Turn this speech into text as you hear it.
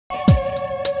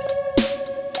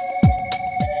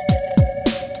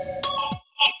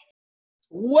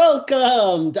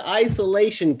Welcome to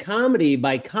Isolation Comedy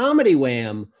by Comedy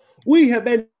Wham. We have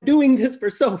been doing this for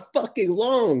so fucking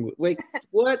long. Wait,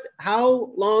 what?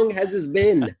 How long has this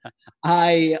been?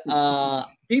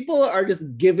 People are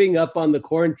just giving up on the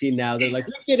quarantine now. They're like,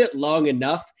 we did it long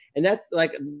enough. And that's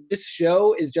like, this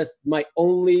show is just my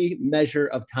only measure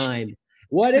of time.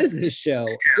 What is this show?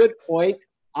 Good point.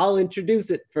 I'll introduce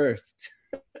it first.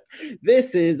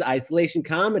 This is Isolation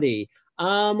Comedy.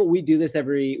 We do this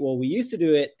we used to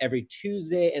do it every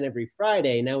Tuesday and every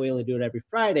Friday. Now we only do it every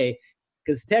Friday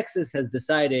because Texas has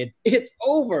decided it's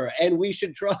over and we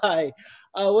should try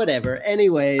whatever.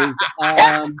 Anyways,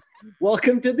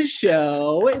 welcome to the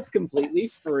show. It's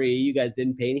completely free. You guys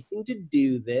didn't pay anything to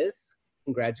do this.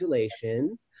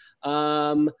 Congratulations.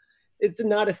 It's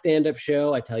not a stand-up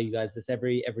show. I tell you guys this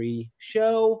every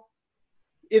show.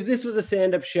 If this was a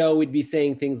stand-up show, we'd be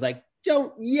saying things like,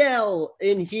 don't yell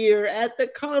in here at the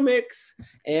comics,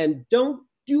 and don't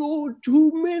do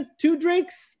two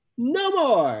drinks, no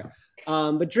more.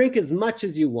 But drink as much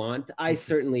as you want. I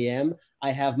certainly am. I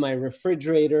have my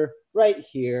refrigerator right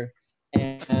here,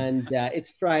 and it's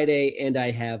Friday, and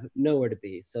I have nowhere to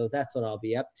be. So that's what I'll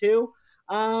be up to.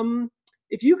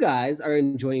 If you guys are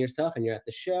enjoying yourself and you're at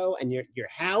the show and you're at your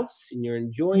house and you're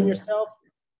enjoying yourself,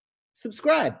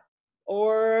 subscribe.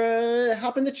 Or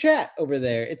hop in the chat over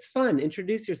there. It's fun.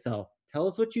 Introduce yourself. Tell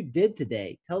us what you did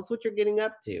today. Tell us what you're getting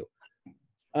up to.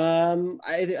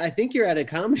 I think you're at a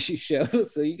comedy show,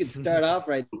 so you can start off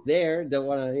right there. Don't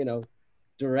want to,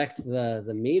 direct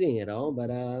the meeting at all, but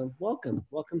welcome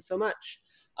so much.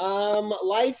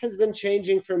 Life has been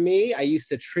changing for me. I used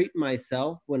to treat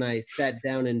myself when I sat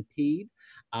down and peed.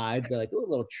 I'd be like, "Ooh, a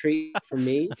little treat for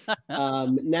me."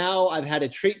 Now I've had to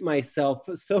treat myself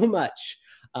so much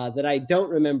that I don't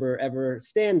remember ever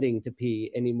standing to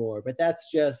pee anymore. But that's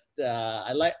just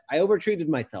I overtreated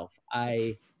myself.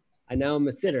 I now I'm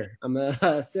a sitter. I'm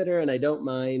a sitter, and I don't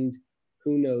mind.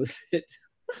 Who knows it?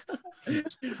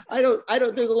 I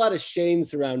don't. There's a lot of shame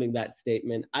surrounding that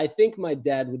statement. I think my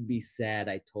dad would be sad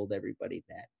I told everybody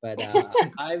that, but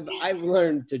I've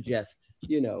learned to just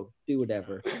do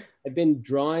whatever. I've been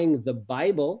drawing the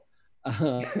Bible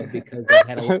because I've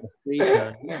had a lot of free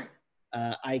time.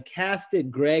 I casted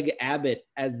Greg Abbott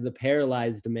as the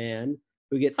paralyzed man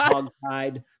who gets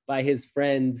hogtied by his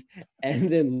friends and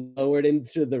then lowered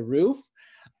into the roof.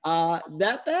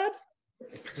 That bad?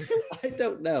 I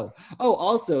don't know. Oh,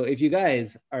 also, if you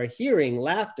guys are hearing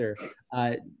laughter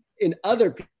in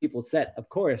other people's set, of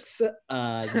course,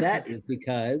 that is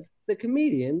because the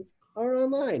comedians are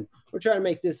online. We're trying to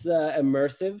make this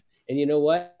immersive. And you know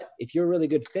what? If you're a really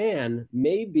good fan,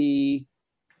 maybe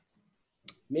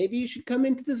you should come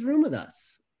into this room with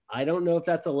us. I don't know if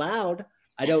that's allowed.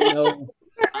 I don't know.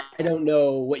 I don't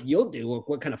know what you'll do or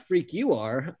what kind of freak you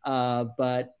are.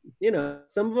 But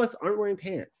some of us aren't wearing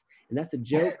pants, and that's a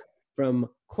joke from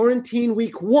quarantine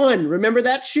week 1. Remember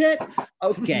that shit?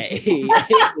 Okay,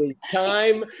 it was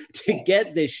time to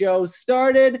get the show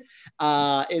started.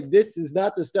 If this is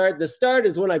not the start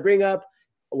is when I bring up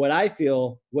what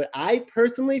I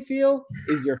personally feel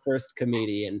is your first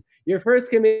comedian. Your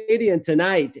first comedian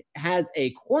tonight has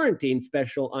a quarantine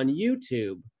special on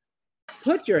YouTube.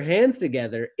 Put your hands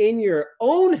together in your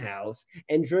own house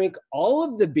and drink all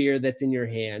of the beer that's in your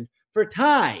hand for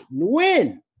Ty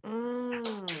Nguyen.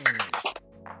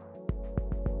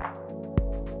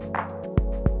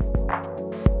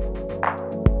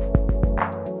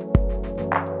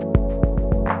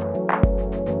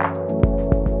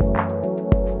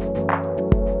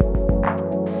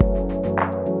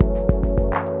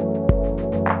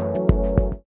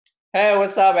 Hey,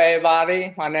 what's up,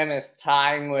 everybody? My name is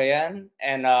Ty Nguyen,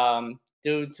 and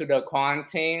due to the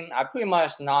quarantine, I pretty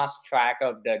much lost track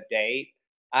of the date.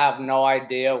 I have no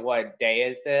idea what day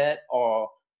is it or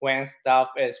when stuff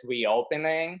is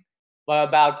reopening. But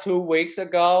about 2 weeks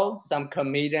ago, some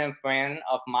comedian friend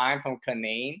of mine from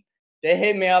Canine, they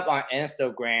hit me up on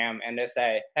Instagram and they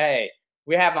say, "Hey,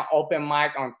 we have an open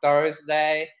mic on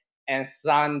Thursday and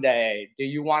Sunday. Do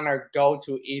you want to go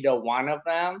to either one of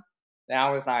them?" And I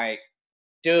was like,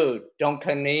 "Dude, don't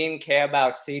Canine care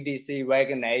about CDC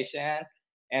regulation?"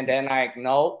 And then like,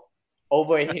 nope,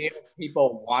 over here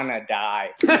people wanna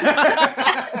die.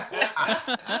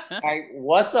 Like,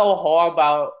 what's so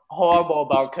horrible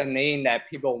about Canine that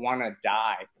people wanna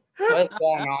die? What's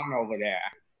going on over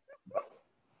there?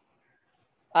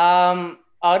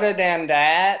 Other than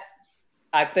that,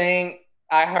 I think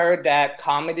I heard that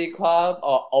comedy club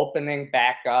are opening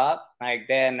back up. Like,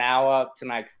 they're now up to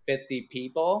like 50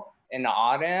 people in the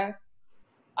audience.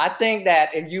 I think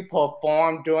that if you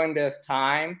perform during this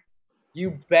time,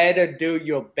 you better do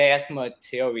your best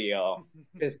material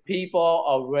because people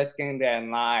are risking their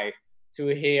life to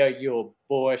hear your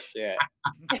bullshit.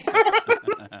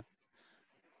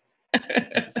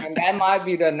 And that might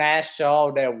be the next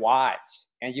show they watch,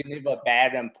 and you leave a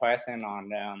bad impression on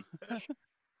them.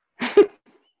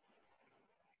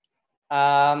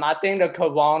 I think the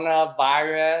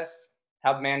coronavirus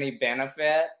have many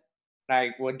benefits.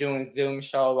 Like we're doing Zoom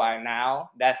show right now.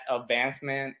 That's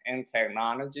advancement in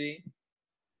technology.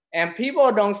 And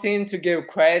people don't seem to give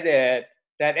credit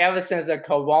that ever since the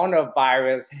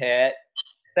coronavirus hit,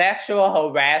 sexual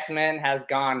harassment has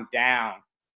gone down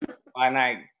by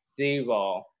like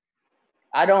 0.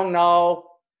 I don't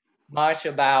know much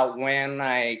about when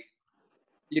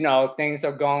things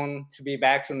are going to be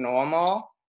back to normal.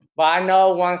 But I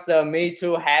know once the Me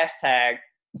Too hashtag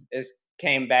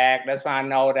came back, that's when I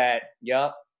know that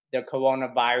the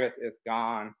coronavirus is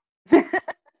gone.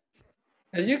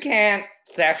 Because you can't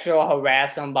sexual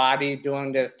harass somebody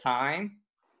during this time.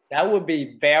 That would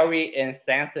be very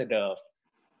insensitive.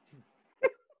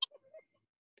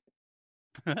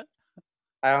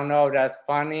 I don't know if that's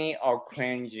funny or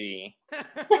cringy.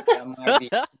 That might be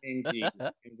cringy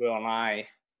in real life.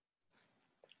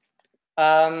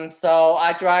 So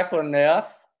I drive for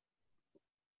Lyft.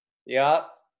 Yep.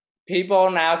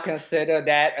 People now consider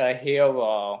that a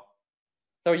hero.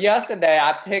 So yesterday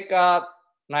I picked up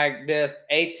like this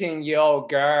 18-year-old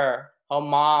girl. Her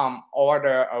mom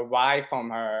ordered a ride from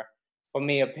her for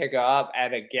me to pick her up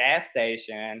at a gas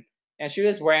station. And she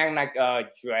was wearing like a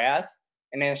dress.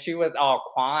 And then she was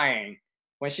all crying.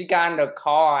 When she got in the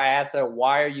car, I asked her,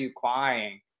 "Why are you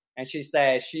crying?" And she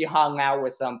said she hung out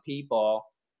with some people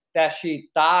that she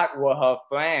thought were her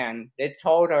friend. They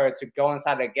told her to go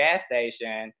inside the gas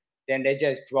station. Then they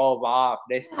just drove off.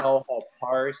 They stole her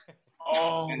purse.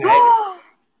 Oh.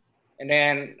 And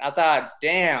then I thought,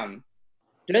 damn,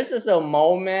 this is a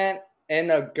moment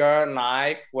in a girl's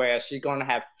life where she's gonna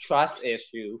have trust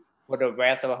issue for the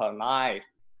rest of her life.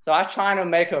 So I was trying to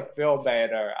make her feel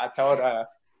better. I told her,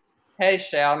 "Hey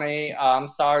Shelly, I'm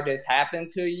sorry this happened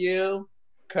to you.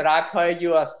 Could I play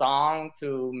you a song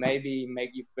to maybe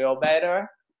make you feel better?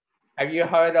 Have you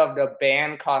heard of the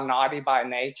band called Naughty by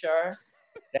Nature?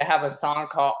 They have a song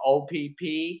called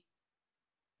OPP.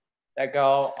 That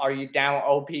go, are you down with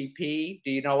OPP?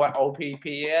 Do you know what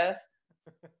OPP is?"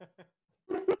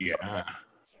 Yeah.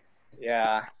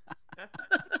 Yeah.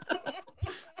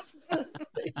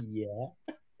 Yeah.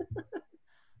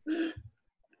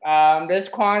 This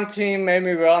quarantine made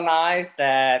me realize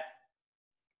that,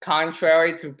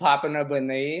 contrary to popular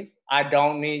belief, I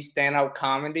don't need stand-up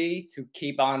comedy to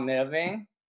keep on living.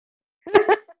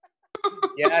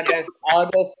 Yeah, there's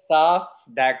other stuff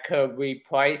that could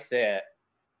replace it.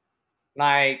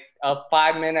 Like a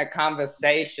 5-minute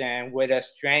conversation with a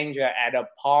stranger at a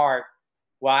park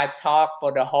where I talk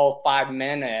for the whole 5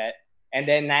 minutes and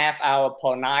then laugh our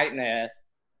politeness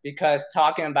because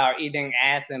talking about eating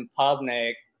ass in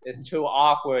public is too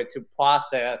awkward to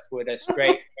process with a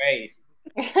straight face.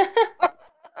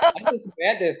 I just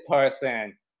met this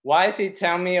person. Why is he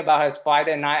telling me about his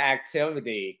Friday night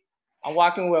activity? I'm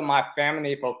walking with my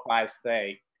family, for Christ's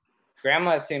sake.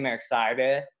 Grandma seemed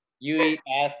excited. You eat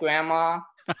ass, Grandma?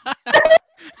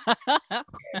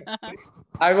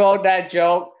 I wrote that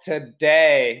joke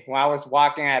today when I was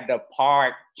walking at the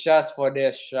park just for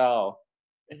this show.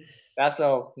 That's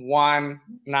a one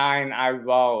line I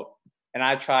wrote, and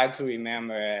I tried to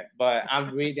remember it, but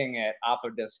I'm reading it off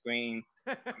of the screen.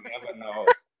 You never know.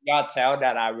 Y'all tell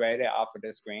that I read it off of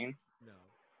the screen? No.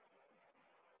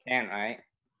 Can't, right?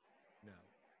 No.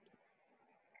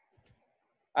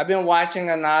 I've been watching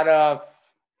a lot of.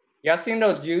 Y'all seen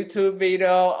those YouTube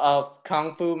videos of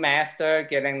Kung Fu Master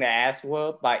getting the ass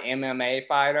whooped by MMA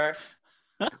fighter?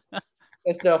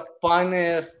 It's the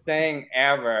funniest thing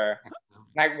ever.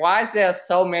 Like, why is there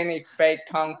so many fake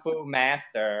Kung Fu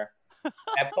Master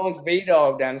that post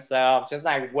video of themselves just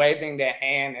like waving their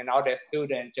hand and all their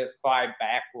students just fly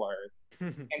backwards?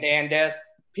 And then there's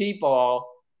people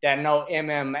that know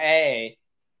MMA,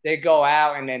 they go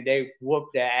out and then they whoop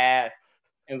their ass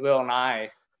in real life.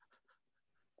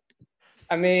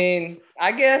 I mean,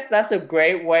 I guess that's a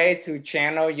great way to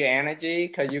channel your energy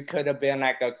because you could have been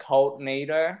like a cult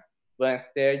leader, but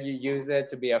instead you use it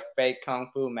to be a fake Kung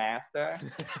Fu master.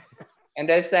 And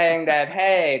they're saying that,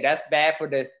 hey, that's bad for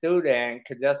the student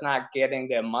because that's not getting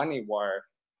their money worth.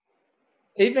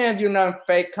 Even if you learn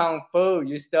fake Kung Fu,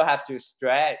 you still have to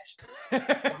stretch. So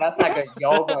that's like a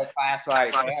yoga class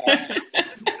right there.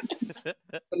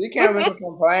 So you can't really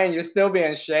complain. You're still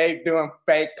being shape doing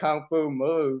fake Kung Fu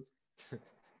moves.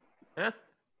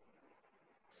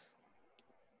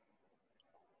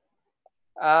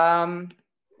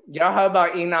 Y'all heard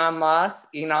about Elon Musk?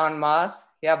 Elon Musk,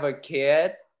 he have a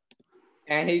kid,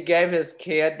 and he gave his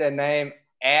kid the name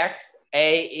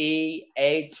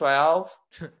XAEA12.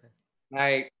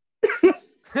 Like,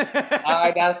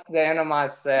 that's the end of my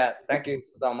set. Thank you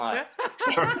so much.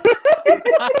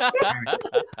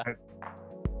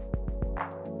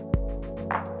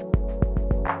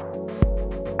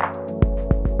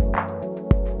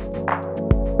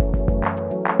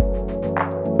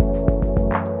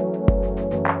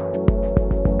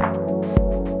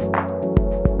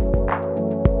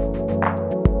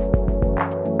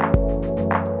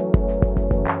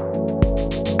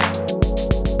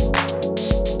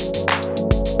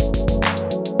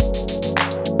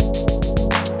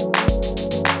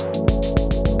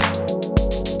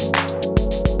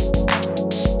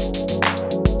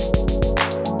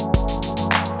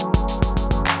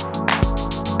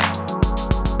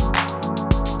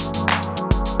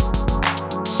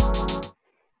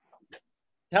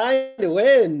 Time to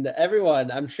win, everyone.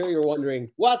 I'm sure you're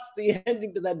wondering what's the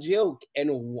ending to that joke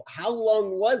and how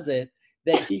long was it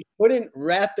that he couldn't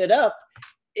wrap it up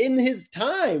in his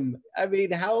time? I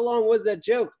mean, how long was that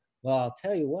joke? Well, I'll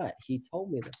tell you what, he told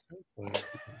me the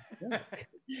punchline,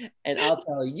 and I'll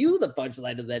tell you the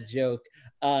punchline of that joke.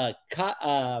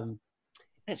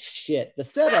 Shit, the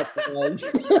setup was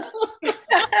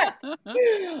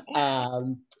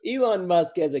Elon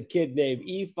Musk has a kid named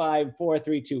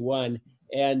E54321.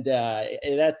 And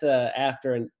that's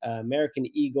after an American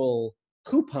Eagle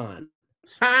coupon.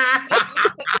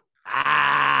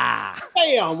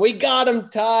 Bam! We got him,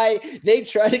 Ty. They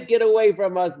tried to get away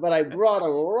from us, but I brought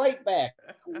them right back.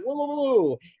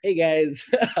 Woo! Hey, guys.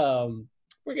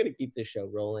 We're going to keep this show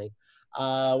rolling.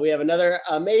 We have another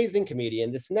amazing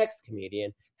comedian. This next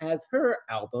comedian has her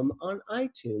album on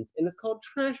iTunes, and it's called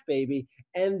Trash Baby,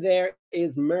 and there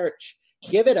is merch.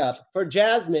 Give it up for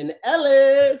Jasmine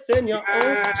Ellis and your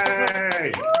own.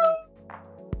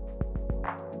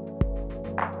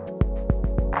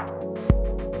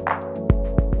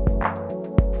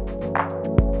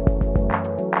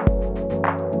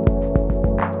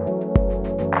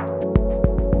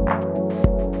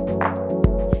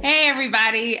 Hey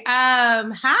everybody.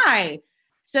 Hi.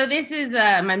 So this is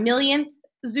my millionth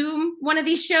Zoom one of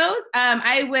these shows.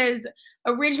 I was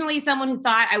originally someone who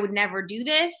thought I would never do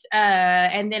this.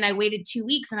 And then I waited 2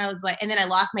 weeks and I was like, and then I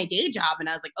lost my day job and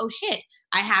I was like, oh shit,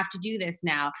 I have to do this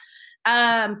now.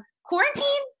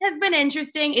 Quarantine has been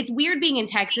interesting. It's weird being in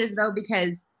Texas though,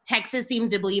 because Texas seems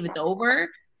to believe it's over.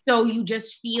 So you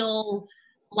just feel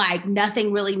like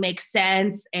nothing really makes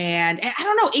sense. And I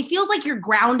don't know, it feels like you're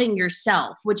grounding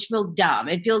yourself, which feels dumb.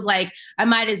 It feels like I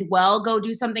might as well go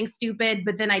do something stupid,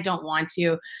 but then I don't want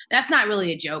to. That's not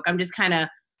really a joke. I'm just kind of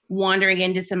wandering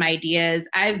into some ideas.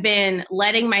 I've been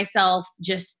letting myself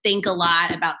just think a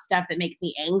lot about stuff that makes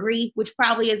me angry, which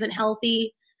probably isn't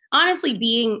healthy. Honestly,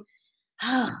 being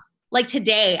like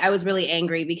today, I was really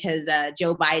angry because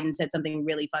Joe Biden said something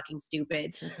really fucking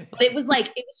stupid. But it was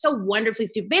so wonderfully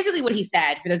stupid. Basically what he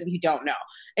said, for those of you who don't know,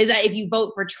 is that if you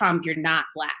vote for Trump, you're not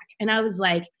black. And I was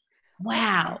like,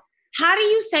 wow, how do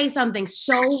you say something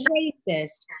so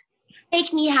racist,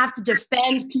 make me have to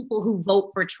defend people who vote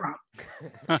for Trump?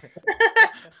 What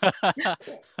a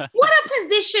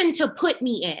position to put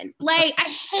me in. Like, I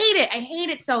hate it. I hate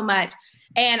it so much.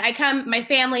 And my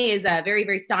family is very,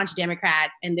 very staunch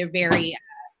Democrats, and they're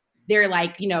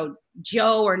like, you know,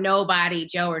 Joe or nobody.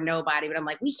 But I'm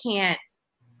like, we can't.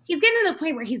 He's getting to the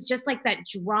point where he's just like that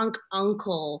drunk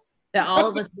uncle that all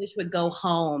of us wish would go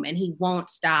home, and he won't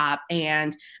stop.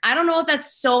 And I don't know if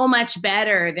that's so much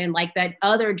better than like that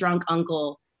other drunk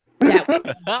uncle that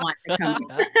want to come.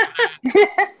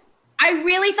 I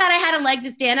really thought I had a leg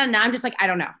to stand on. Now I'm just like, I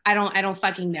don't know. I don't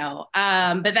fucking know.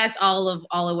 But that's all of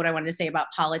what I wanted to say about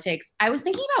politics. I was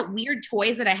thinking about weird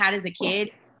toys that I had as a kid.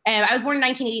 I was born in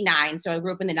 1989, so I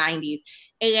grew up in the 90s.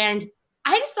 And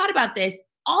I just thought about this.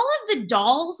 All of the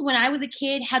dolls when I was a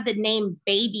kid had the name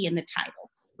baby in the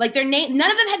title. Like their name, none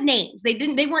of them had names.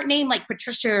 They weren't named like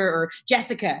Patricia or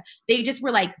Jessica. They just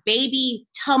were like baby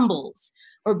tumbles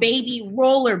or baby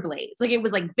rollerblades. Like it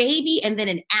was like baby and then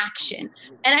an action.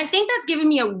 And I think that's given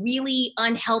me a really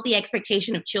unhealthy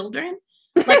expectation of children.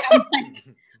 Like,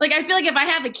 like I feel like if I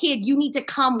have a kid, you need to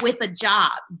come with a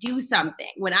job, do something.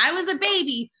 When I was a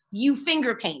baby, you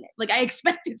finger painted. Like I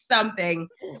expected something.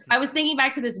 I was thinking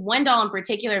back to this one doll in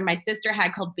particular my sister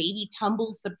had called Baby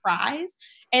Tumble Surprise.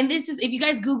 And this is, if you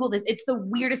guys Google this, it's the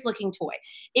weirdest looking toy.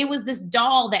 It was this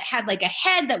doll that had like a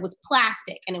head that was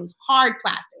plastic, and it was hard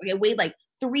plastic. Like it weighed like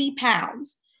 3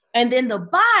 pounds. And then the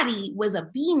body was a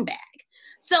beanbag.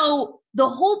 So the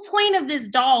whole point of this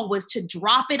doll was to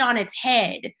drop it on its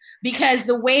head because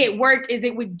the way it worked is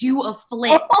it would do a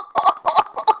flip.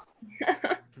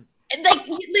 Like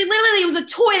literally, it was a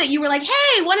toy that you were like,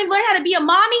 "Hey, want to learn how to be a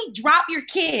mommy? Drop your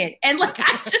kid." And like,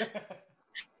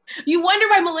 you wonder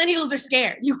why millennials are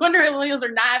scared. You wonder why millennials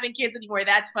are not having kids anymore.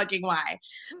 That's fucking why.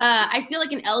 I feel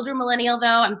like an elder millennial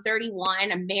though. I'm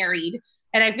 31. I'm married,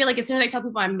 and I feel like as soon as I tell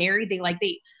people I'm married, I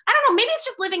don't know. Maybe it's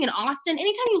just living in Austin.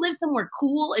 Anytime you live somewhere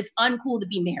cool, it's uncool to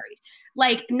be married.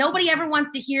 Like nobody ever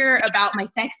wants to hear about my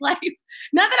sex life.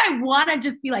 Not that I want to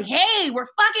just be like, "Hey, we're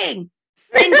fucking."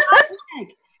 And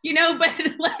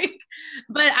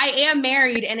but I am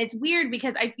married, and it's weird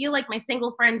because I feel like my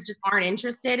single friends just aren't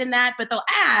interested in that, but they'll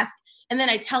ask, and then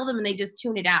I tell them and they just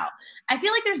tune it out. I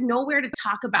feel like there's nowhere to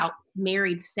talk about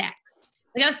married sex.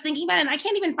 Like I was thinking about it, and I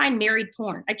can't even find married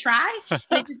porn. I try, and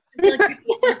I feel like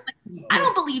I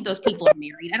don't believe those people are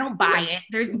married. I don't buy it.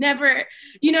 There's never,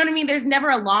 you know what I mean? There's never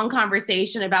a long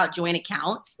conversation about joint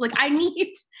accounts. Like I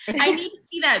need to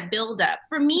see that build up.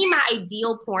 For me, my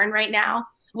ideal porn right now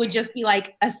would just be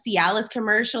like a Cialis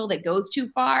commercial that goes too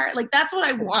far. Like that's what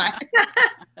I want.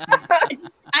 I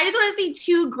just want to see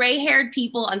two gray-haired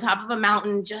people on top of a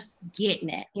mountain just getting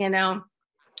it, you know?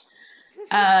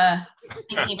 I was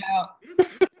thinking about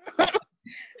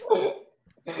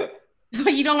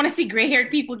you don't want to see gray-haired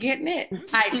people getting it?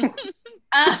 I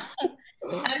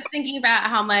was thinking about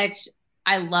how much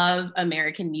I love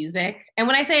American music. And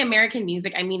when I say American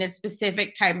music, I mean a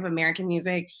specific type of American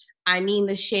music. I mean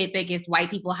the shit that gets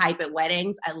white people hype at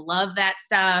weddings. I love that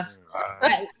stuff.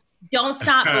 Don't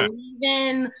Stop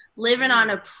Believing, Living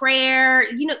on a Prayer,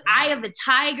 Eye of the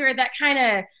Tiger, that kind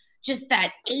of just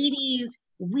that 80s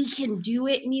we can do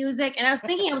it music. And I was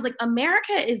thinking,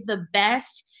 America is the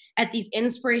best at these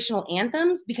inspirational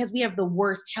anthems because we have the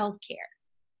worst healthcare.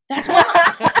 That's why.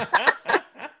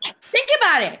 Think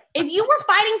about it. If you were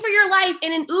fighting for your life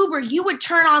in an Uber, you would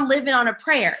turn on Living on a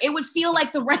Prayer. It would feel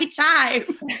like the right time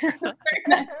to turn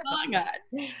that song on.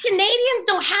 Canadians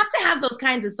don't have to have those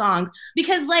kinds of songs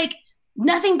because like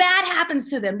nothing bad happens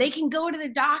to them. They can go to the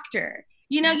doctor.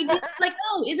 You'd be like,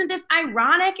 oh, isn't this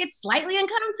ironic? It's slightly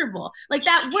uncomfortable. Like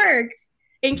that works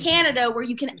in Canada where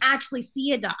you can actually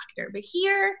see a doctor. But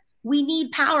here we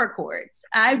need power chords.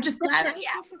 I'm just glad we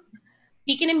have.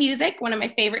 Speaking of music, one of my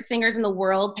favorite singers in the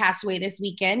world passed away this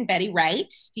weekend, Betty Wright.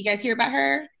 Do you guys hear about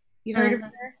her? You heard of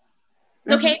her?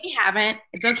 It's okay if you haven't.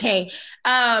 It's okay.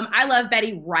 I love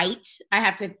Betty Wright. I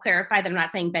have to clarify that I'm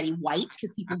not saying Betty White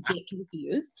because people get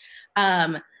confused.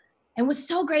 And what's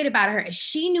so great about her is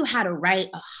she knew how to write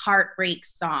a heartbreak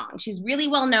song. She's really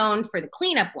well known for the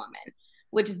Cleanup Woman,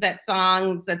 which is that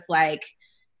song that's like,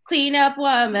 cleanup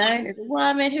woman is a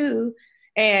woman who...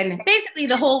 And basically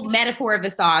the whole metaphor of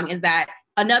the song is that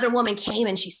another woman came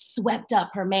and she swept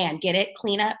up her man. Get it?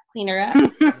 Clean her up.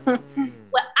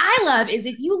 What I love is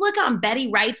if you look on Betty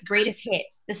Wright's greatest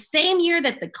hits, the same year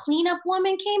that the Cleanup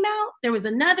Woman came out, there was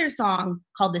another song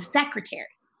called The Secretary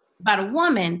about a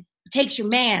woman who takes your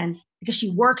man because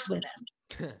she works with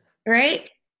him. Right?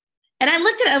 And I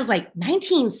looked at it, I was like,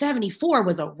 1974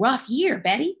 was a rough year,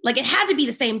 Betty. Like it had to be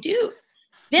the same dude.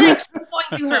 Then I keep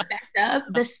going through her best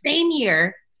of the same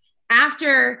year.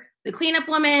 After the Cleanup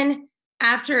Woman,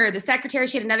 after the Secretary,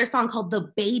 she had another song called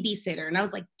The Babysitter. And I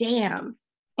was like, damn,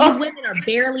 these women are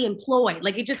barely employed.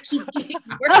 Like it just keeps getting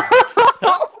worse.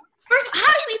 First,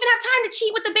 how do you even have time to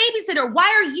cheat with the babysitter? Why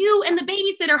are you and the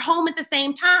babysitter home at the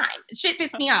same time? Shit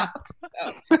pissed me off.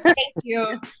 So, thank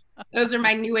you. Those are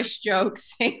my newest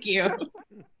jokes. Thank you.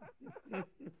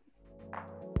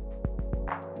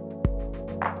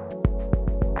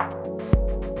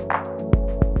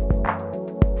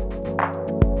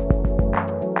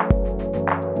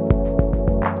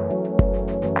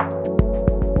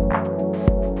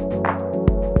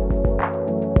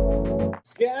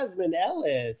 Jasmine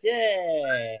Ellis,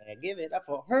 yeah, give it up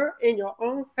for her in your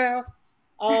own house.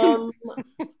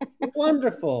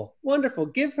 Wonderful.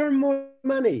 Give her more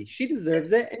money. She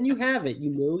deserves it, and you have it. You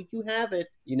have it.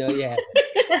 You have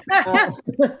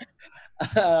it.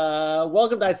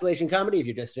 Welcome to Isolation Comedy. If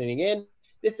you're just tuning in,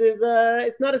 this is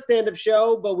it's not a stand-up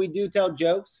show, but we do tell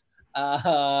jokes.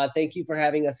 Thank you for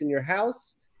having us in your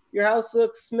house. Your house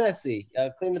looks messy.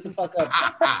 Clean it the fuck up.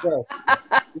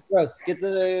 Gross. Get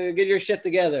your shit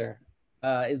together.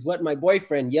 Is what my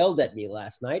boyfriend yelled at me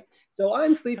last night. So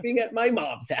I'm sleeping at my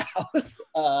mom's house.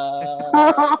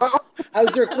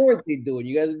 How's your quarantine doing?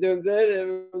 You guys are doing good?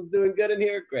 Everyone's doing good in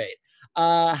here? Great.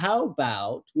 How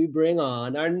about we bring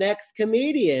on our next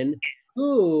comedian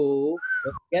who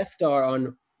was guest star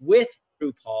on with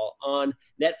RuPaul on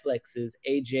Netflix's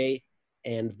AJ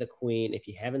and the Queen. If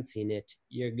you haven't seen it,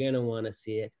 you're going to want to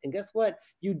see it. And guess what?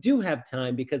 You do have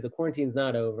time because the quarantine's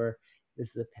not over.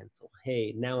 This is a pencil.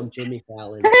 Hey, now I'm Jimmy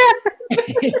Fallon.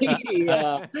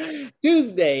 Yeah.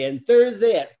 Tuesday and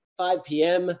Thursday at 5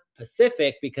 p.m.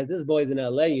 Pacific, because this boy's in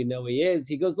LA, you know he is.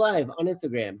 He goes live on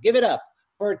Instagram. Give it up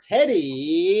for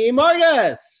Teddy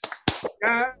Margus.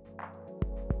 Yeah.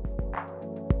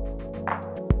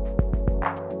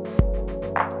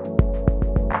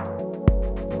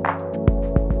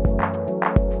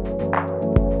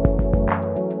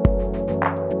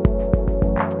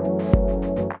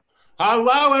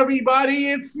 Hello, everybody.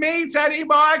 It's me, Teddy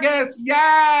Margus.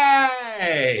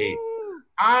 Yay!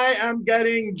 I am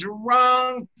getting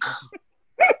drunk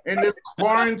in this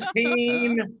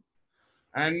quarantine,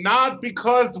 and not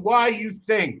because why you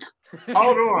think.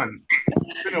 Hold on.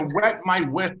 I'm going to wet my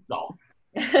whistle.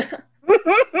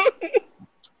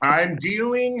 I'm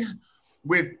dealing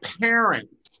with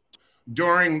parents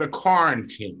during the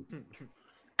quarantine.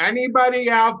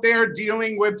 Anybody out there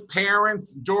dealing with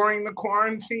parents during the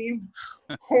quarantine?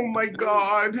 Oh my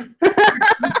God,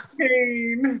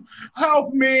 pain.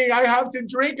 Help me. I have to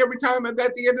drink every time at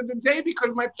the end of the day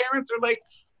because my parents are like,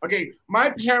 okay, my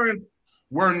parents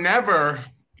were never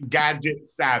gadget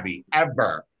savvy,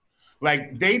 ever.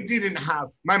 Like they didn't have,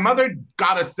 my mother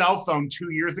got a cell phone 2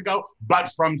 years ago,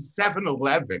 but from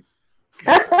 7-Eleven.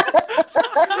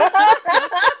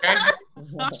 And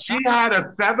she had a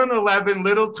 7-Eleven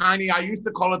little tiny, I used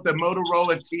to call it the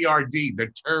Motorola TRD, the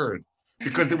turd,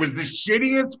 because it was the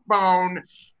shittiest phone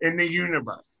in the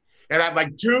universe. It had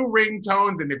like 2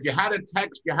 ringtones, and if you had a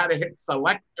text, you had to hit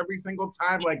select every single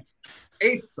time, like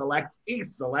H select, E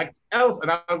select, else. And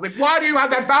I was like, why do you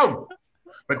have that phone?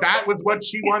 But that was what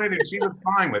she wanted, and she was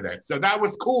fine with it. So that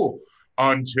was cool.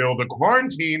 Until the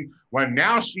quarantine, when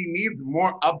now she needs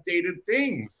more updated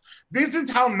things. This is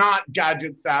how not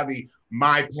gadget savvy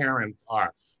my parents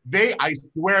are. They, I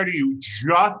swear to you,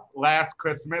 just last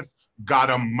Christmas got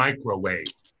a microwave.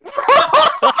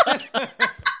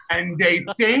 And they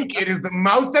think it is the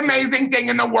most amazing thing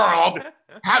in the world.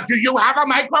 How do you have a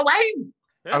microwave?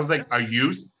 I was like, are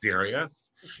you serious?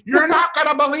 You're not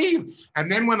gonna believe.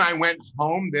 And then when I went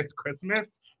home this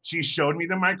Christmas, she showed me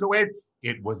the microwave.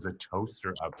 It was a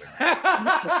toaster oven.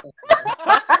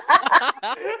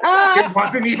 It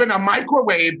wasn't even a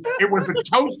microwave. It was a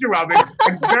toaster oven.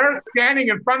 And they're standing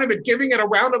in front of it, giving it a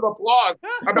round of applause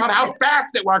about how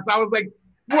fast it works. I was like,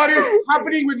 what is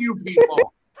happening with you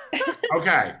people?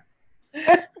 Okay.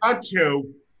 Cut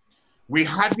to, we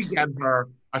had to get her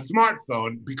a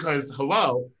smartphone because,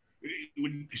 hello,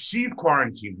 she's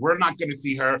quarantined. We're not going to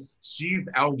see her. She's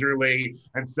elderly.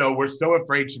 And so we're so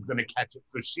afraid she's going to catch it.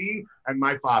 So she and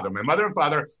my father, my mother and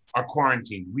father, are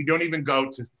quarantined. We don't even go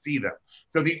to see them.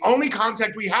 So the only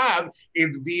contact we have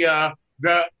is via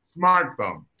the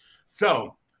smartphone.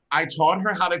 So I taught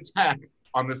her how to text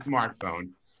on the smartphone.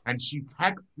 And she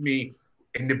texted me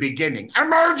in the beginning,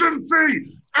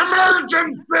 emergency,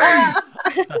 emergency.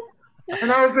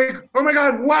 And I was like, oh my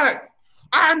God, what?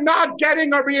 I'm not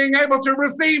getting or being able to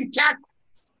receive texts.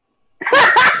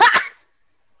 I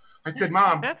said,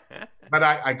 Mom, but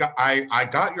I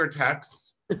got your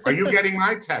text. Are you getting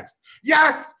my text?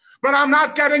 Yes, but I'm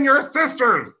not getting your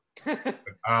sister's.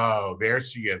 Oh, there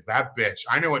she is, that bitch.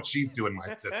 I know what she's doing,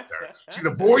 my sister. She's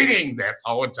avoiding this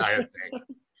whole entire thing.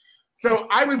 So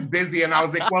I was busy and I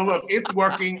was like, well, look, it's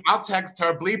working. I'll text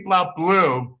her, bleep, blop,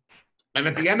 blue. And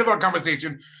at the end of our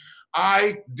conversation,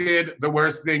 I did the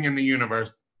worst thing in the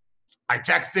universe. I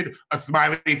texted a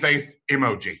smiley face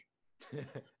emoji.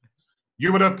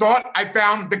 You would have thought I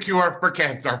found the cure for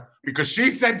cancer because she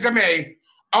said to me,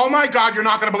 oh my God, you're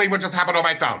not going to believe what just happened on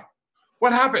my phone.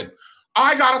 What happened?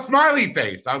 I got a smiley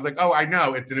face. I was like, oh, I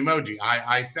know, it's an emoji.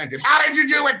 I sent it. How did you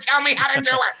do it? Tell me how to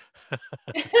do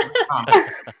it.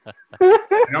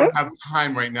 I don't have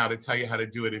time right now to tell you how to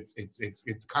do it.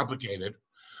 It's complicated,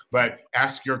 but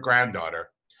ask your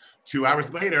granddaughter. 2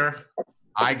 hours later,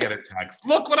 I get a text.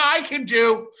 Look what I can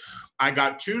do. I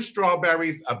got 2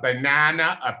 strawberries, a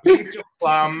banana, a peach, a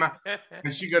plum.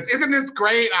 And she goes, isn't this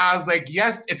great? I was like,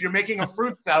 yes, if you're making a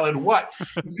fruit salad, what?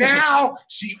 Now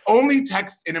she only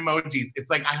texts in emojis.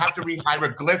 It's like I have to read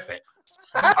hieroglyphics.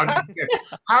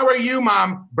 How are you,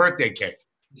 Mom? Birthday cake.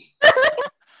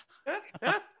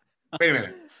 Wait a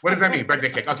minute. What does that mean? Birthday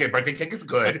cake. Okay, birthday cake is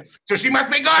good. So she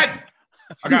must be good.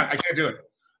 Oh God, I can't do it.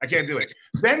 I can't do it.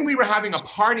 Then we were having a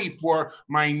party for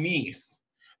my niece.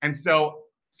 And so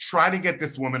try to get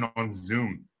this woman on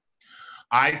Zoom.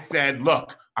 I said,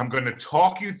 look, I'm going to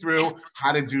talk you through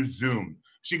how to do Zoom.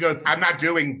 She goes, I'm not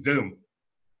doing Zoom.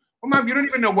 Well, Mom, you don't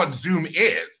even know what Zoom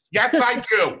is. Yes, I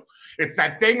do. It's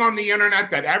that thing on the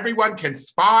internet that everyone can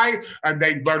spy and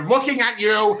they're looking at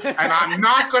you, and I'm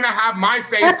not gonna have my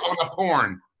face on a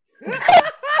porn. Wait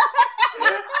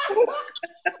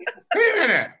a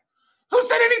minute. Who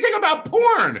said anything about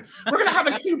porn? We're gonna have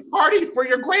a cute party for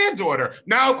your granddaughter.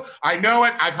 Nope, I know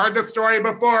it. I've heard the story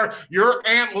before. Your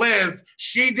Aunt Liz,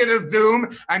 she did a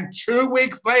Zoom, and 2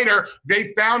 weeks later,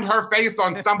 they found her face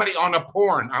on somebody on a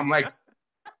porn. I'm like,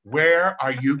 where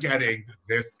are you getting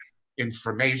this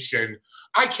information?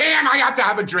 I have to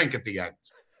have a drink at the end.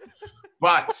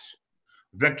 But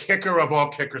the kicker of all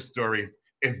kicker stories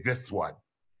is this one.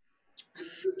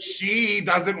 She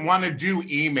doesn't want to do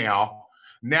email.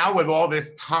 Now with all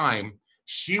this time,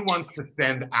 she wants to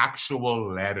send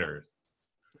actual letters.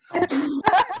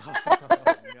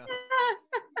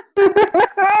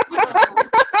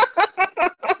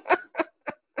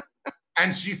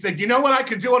 And she said, you know what I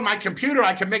could do on my computer?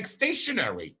 I can make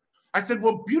stationery. I said,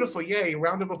 well, beautiful, yay,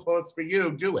 round of applause for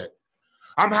you, do it.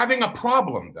 I'm having a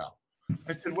problem though.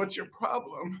 I said, what's your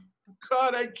problem?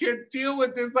 God, I can't deal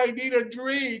with this. I need a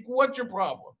drink. What's your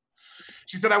problem?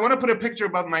 She said, I want to put a picture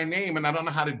above my name and I don't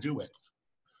know how to do it.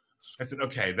 I said,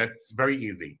 okay, that's very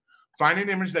easy. Find an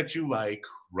image that you like,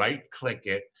 right click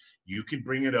it. You could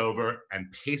bring it over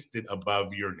and paste it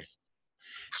above your name.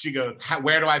 She goes,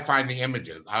 where do I find the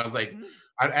images? I was like,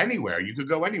 anywhere. You could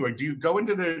go anywhere. Do you go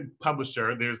into the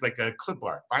publisher? There's like a clip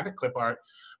art. Find a clip art,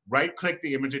 right click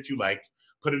the image that you like,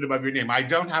 put it above your name. I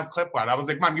don't have clip art. I was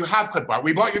like, Mom, you have clip art.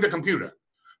 We bought you the computer.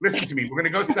 Listen to me. We're going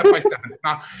to go step by step.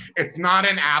 It's not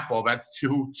an Apple. That's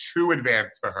too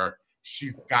advanced for her.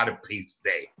 She's got a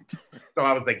PC. So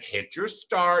I was like, hit your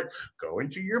start, go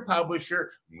into your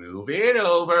publisher, move it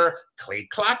over,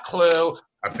 click, clack, clue,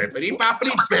 a bippity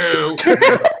boppity boo,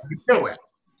 do it.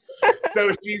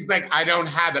 So she's like, I don't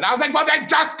have it. I was like, well, then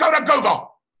just go to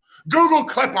Google. Google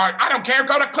clip art. I don't care.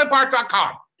 Go to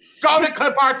clipart.com. Go to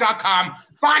clipart.com.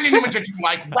 Find an image that you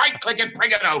like, right click it,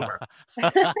 bring it over.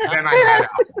 Then I had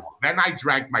alcohol. Then I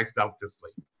drank myself to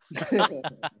sleep.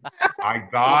 I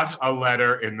got a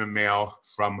letter in the mail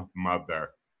from Mother.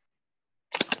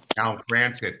 Now,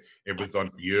 granted, it was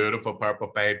on beautiful purple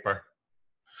paper.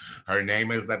 Her name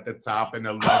is at the top in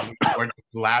a lovely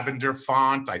lavender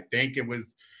font. I think it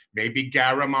was maybe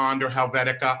Garamond or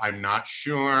Helvetica. I'm not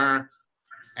sure.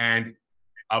 And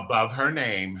above her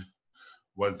name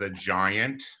was a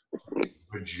giant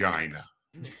vagina.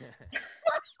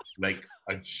 Like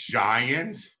a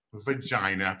giant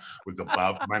vagina was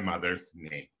above my mother's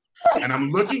name. And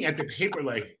I'm looking at the paper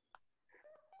like,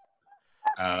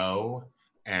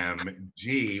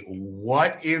 OMG,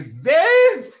 what is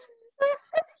this?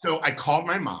 So I called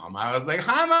my mom. I was like,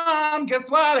 hi, Mom, guess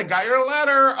what? I got your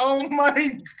letter. Oh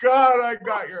my God, I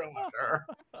got your letter.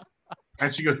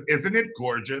 And she goes, isn't it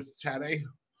gorgeous, Teddy?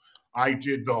 I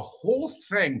did the whole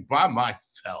thing by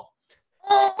myself.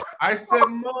 I said,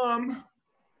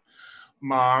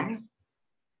 Mom,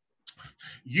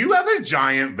 you have a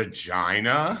giant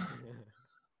vagina.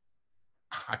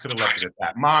 I could have left it at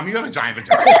that. Mom, you have a giant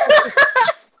vagina.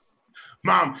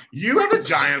 Mom, you have a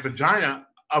giant vagina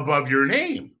above your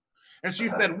name. And she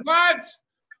said, what?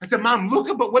 I said, Mom, look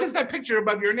at, but what is that picture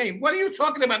above your name? What are you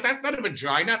talking about? That's not a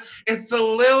vagina. It's a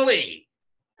lily.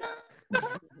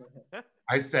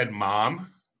 I said,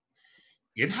 Mom,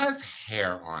 it has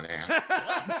hair on it.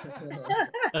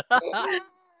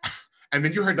 And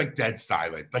then you heard like dead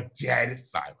silence.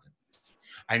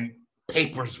 And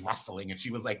papers rustling. And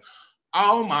she was like,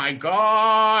 oh my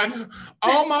God,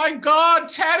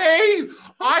 Teddy,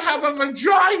 I have a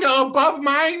vagina above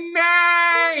my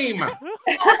name.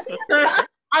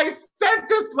 I sent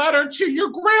this letter to your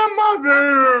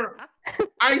grandmother.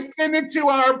 I sent it to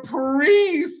our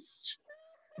priest.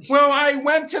 Well, I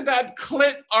went to that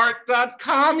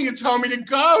clitart.com you told me to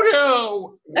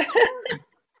go to.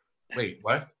 Wait,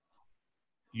 what?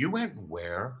 You went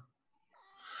where?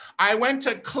 I went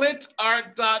to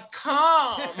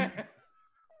clitart.com.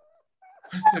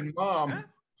 I said, Mom,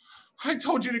 I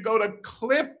told you to go to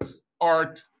clipart.com.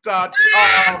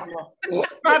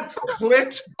 Not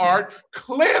clitart,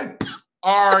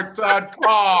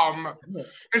 clipart.com.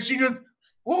 And she goes,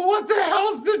 well, what the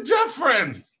hell's the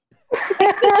difference?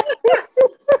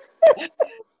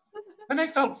 And I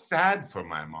felt sad for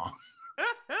my mom.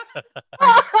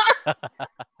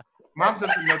 Mom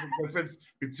doesn't know the difference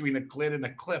between a clit and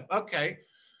a clip. Okay.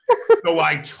 So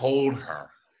I told her.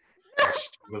 She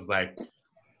was like,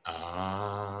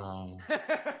 oh.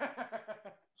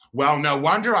 Well, no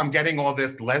wonder I'm getting all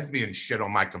this lesbian shit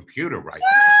on my computer right now.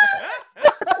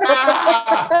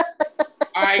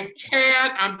 I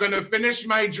can't. I'm going to finish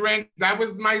my drink. That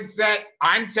was my set.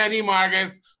 I'm Teddy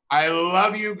Margus. I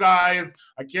love you guys.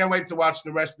 I can't wait to watch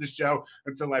the rest of the show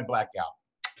until I black out.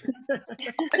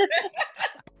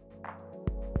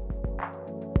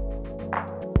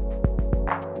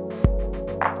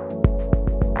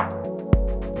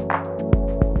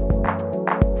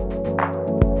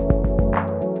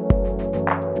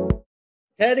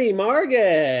 Teddy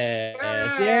Margus.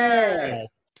 Yeah.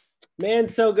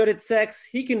 Man's so good at sex,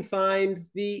 he can find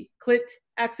the clit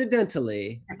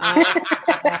accidentally.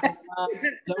 I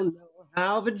don't know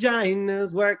how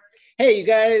vaginas work. Hey, you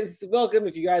guys, welcome.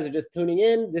 If you guys are just tuning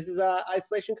in, this is a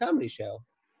Isolation Comedy Show.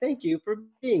 Thank you for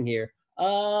being here.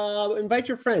 Invite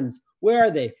your friends. Where are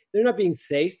they? They're not being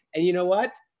safe. And you know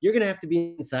what? You're going to have to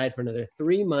be inside for another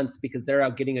 3 months because they're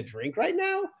out getting a drink right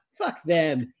now. Fuck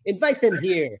them. Invite them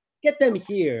here. Get them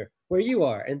here where you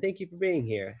are. And thank you for being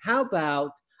here. How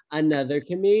about another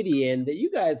comedian that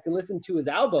you guys can listen to his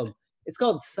album? It's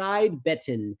called Side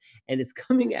Bettin', and it's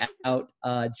coming out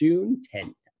June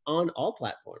 10th on all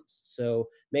platforms. So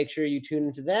make sure you tune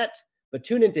into that. But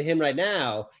tune into him right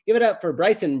now. Give it up for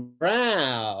Bryson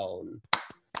Brown.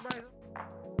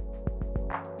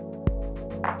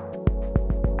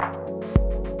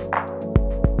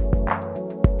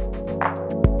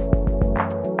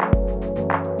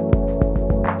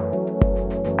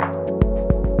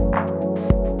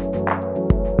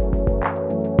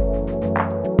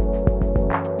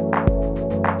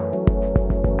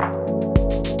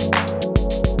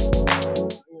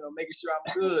 Making sure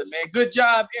I'm good, man. Good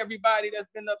job, everybody that's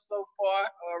been up so far.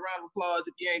 Round of applause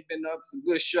if you ain't been up. It's a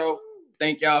good show.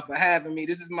 Thank y'all for having me.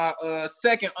 This is my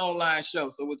second online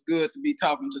show, so it's good to be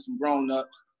talking to some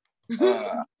grown-ups.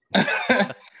 I've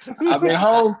been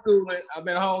homeschooling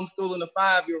a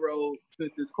 5-year-old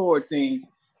since this quarantine.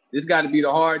 This got to be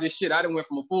the hardest shit. I done went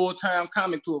from a full-time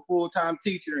comic to a full-time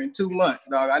teacher in 2 months,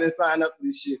 dog. I didn't sign up for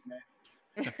this shit, man.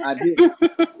 I did.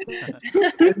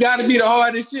 It's got to be the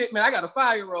hardest shit, man. I got a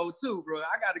 5-year-old too, bro.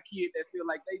 I got a kid that feel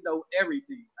like they know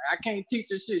everything. Like, I can't teach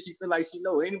her shit. She feel like she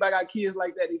know. Anybody got kids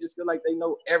like that? They just feel like they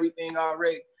know everything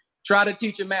already. Try to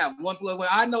teach her math. 1 plus 1.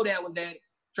 I know that one, Daddy.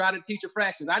 Try to teach her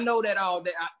fractions. I know that all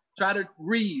day. I try to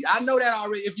read. I know that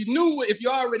already. If you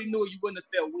already knew it, you wouldn't have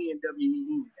spelled win,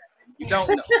 W-E-N. You don't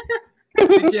know.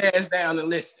 Sit your ass down and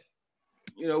listen.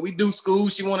 You know, we do school.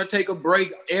 She want to take a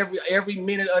break every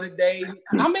minute of the day.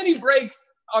 How many breaks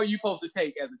are you supposed to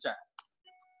take as a child?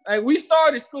 Like, we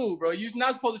started school, bro. You're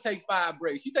not supposed to take 5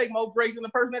 breaks. She take more breaks than the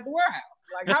person at the warehouse.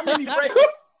 Like, how many breaks?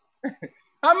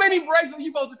 How many breaks are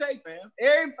you supposed to take, fam?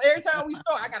 Every time we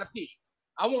start, I gotta pee.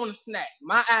 I want a snack.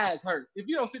 My eyes hurt. If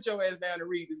you don't sit your ass down and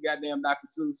read this goddamn Dr.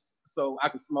 Seuss so I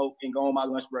can smoke and go on my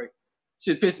lunch break,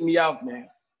 shit pissing me off, man.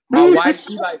 My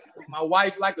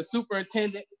wife like a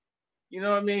superintendent. You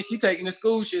know what I mean? She taking the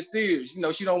school shit serious. You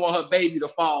know, she don't want her baby to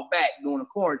fall back during the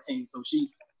quarantine. So she,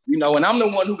 you know, and I'm the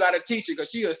one who got to teach her because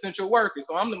she an essential worker.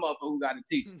 So I'm the motherfucker who got to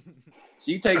teach her.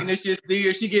 She taking this shit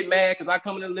serious. She get mad because I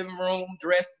come in the living room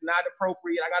dressed not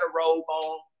appropriate. I got a robe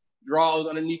on, drawers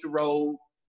underneath the robe,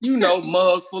 you know,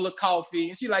 mug full of coffee.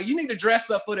 And she like, you need to dress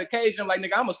up for the occasion. I'm like,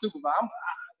 nigga, I'm a supervisor.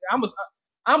 I'm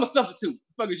a substitute. What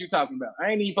the fuck is you talking about?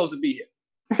 I ain't even supposed to be here.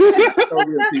 So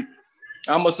real people.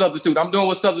 I'm a substitute. I'm doing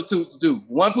what substitutes do.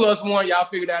 1 plus 1, y'all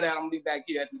figure that out. I'm gonna be back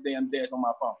here at this damn desk on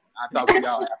my phone. I'll talk to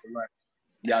y'all after lunch.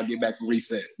 Y'all get back from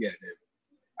recess. Yeah,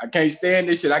 I can't stand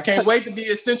this shit. I can't wait to be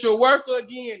an essential worker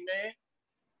again, man.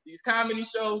 These comedy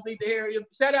shows need to hear you.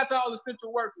 Shout out to all the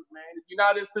essential workers, man. If you're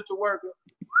not an essential worker,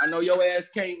 I know your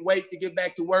ass can't wait to get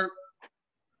back to work.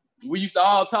 We used to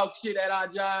all talk shit at our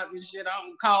job and shit.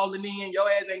 I'm calling in.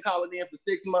 Your ass ain't calling in for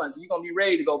 6 months. You're gonna be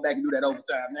ready to go back and do that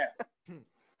overtime now.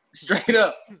 Straight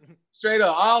up.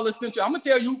 All essential. I'm gonna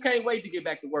tell you who can't wait to get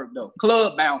back to work though.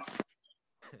 Club bouncers.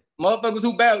 Motherfuckers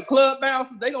who battle club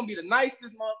bouncers, they gonna be the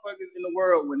nicest motherfuckers in the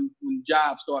world when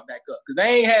jobs start back up. Cause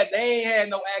they ain't had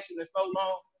no action in so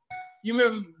long. You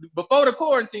remember before the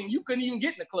quarantine, you couldn't even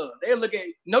get in the club. They look at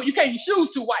no, you can't. Your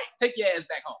shoes too white. Take your ass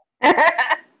back home.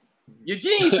 Your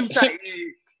jeans too tight.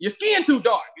 Your skin too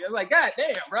dark. You're like, God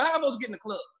damn, bro, how am I supposed to get in the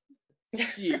club?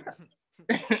 Shit.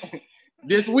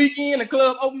 This weekend, the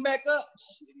club open back up.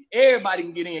 Shit, everybody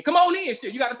can get in. Come on in,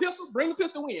 shit. You got a pistol? Bring the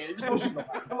pistol in. Just don't shoot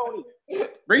nobody. Come on in.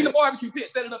 Bring the barbecue pit.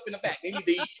 Set it up in the back. They need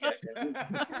to eat.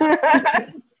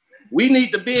 We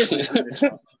need the business.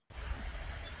 I'm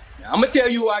gonna tell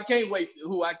you who I can't wait.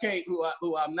 Who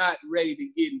I'm not ready to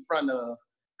get in front of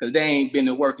because they ain't been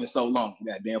to work in so long.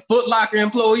 Goddamn Foot Locker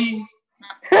employees.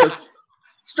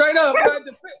 Straight up, bro.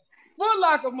 Foot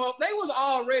Locker, they was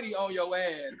already on your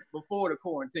ass before the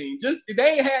quarantine. Just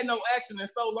they ain't had no action in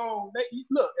so long.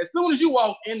 Look, as soon as you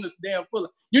walk in this damn Foot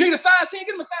Locker, you need a size 10.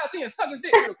 Get him a size 10. Suck his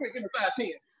dick real quick. Get him a size 10.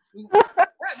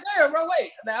 Damn, bro,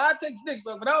 wait. Now I take the dick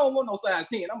suck, but I don't want no size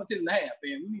 10. I'm a 10 and a half,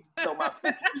 man. You need to know my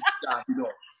job you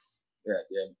doing.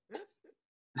 Yeah.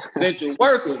 Essential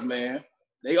workers, man.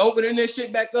 They opening this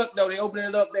shit back up though. They opening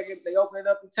it up. They open it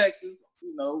up in Texas.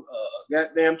 You know,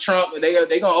 goddamn Trump.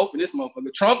 They gonna open this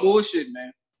motherfucker. Trump bullshit,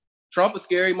 man. Trump a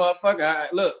scary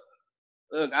motherfucker. Look.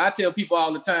 I tell people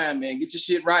all the time, man, get your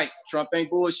shit right. Trump ain't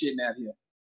bullshitting out here.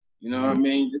 You know what I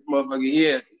mean? This motherfucker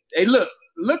here. Hey, look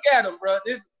at him, bro.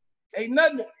 This ain't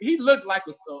nothing. He looked like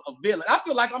a villain. I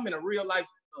feel like I'm in a real life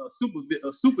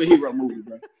superhero movie,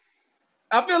 bro.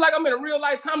 I feel like I'm in a real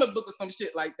life comic book or some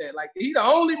shit like that. Like he the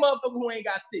only motherfucker who ain't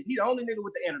got sick. He the only nigga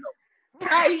with the antidote.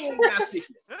 How he ain't got sick?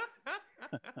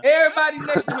 Everybody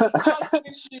next to him coughing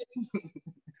and shit.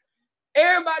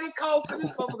 Everybody coughing.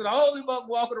 This motherfucker the only motherfucker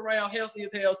walking around healthy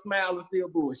as hell, smiling, still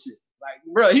bullshit. Like,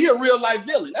 bro, he a real life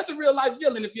villain. That's a real life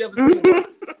villain if you ever seen him.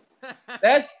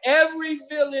 That's every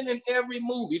villain in every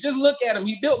movie. Just look at him.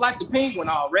 He built like the Penguin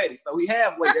already, so he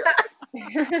halfway there.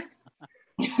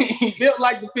 He built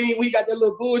like the Penguin. He got that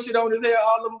little bullshit on his hair.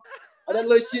 All that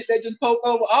little shit that just poke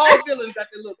over. All villains got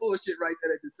that little bullshit right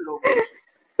there that just sit over there.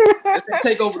 That they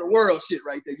take over the world shit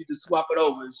right there. You just swap it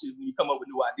over and shit when you come up with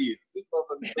new ideas. This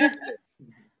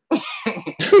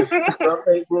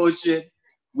motherfucker bullshit.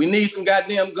 We need some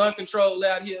goddamn gun control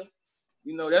out here.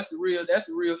 You know, that's the real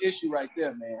issue right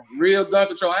there, man. Real gun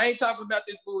control. I ain't talking about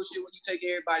this bullshit when you take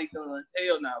everybody guns.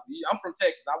 Hell no. I'm from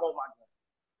Texas. I want my gun.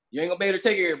 You ain't gonna be able to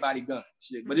take everybody guns.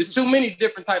 Shit. But it's too many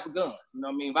different type of guns. You know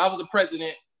what I mean? If I was a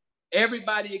president,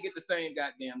 everybody would get the same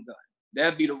goddamn gun.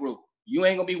 That'd be the rule. You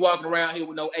ain't gonna be walking around here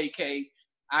with no AK.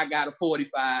 I got a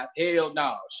 45. Hell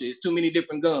no. Shit. It's too many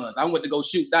different guns. I went to go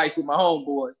shoot dice with my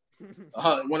homeboys.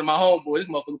 One of my homeboys, this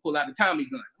motherfucker pulled out a Tommy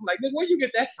gun. I'm like, nigga, where you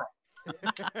get that from?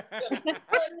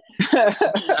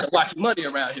 You gotta watch money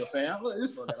around here, fam. Look,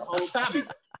 this one got a whole Tommy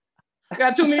gun. I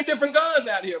got too many different guns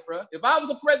out here, bro. If I was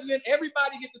a president,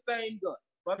 everybody get the same gun.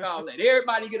 Fuck all that.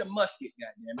 Everybody get a musket,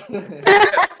 goddamn.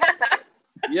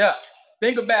 Yeah.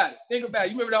 Think about it. You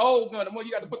remember the old gun, the more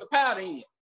you got to put the powder in.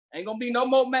 Ain't gonna be no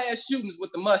more mass shootings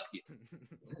with the musket.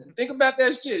 Think about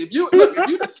that shit. If you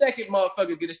the second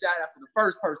motherfucker get a shot after the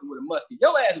first person with a musket,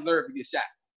 your ass deserves to get shot.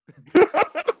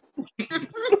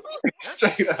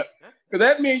 Straight up. Because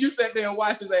that means you sat there and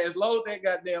watched his ass load that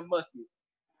goddamn musket.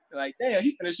 Like, damn,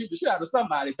 he finna shoot the shit out of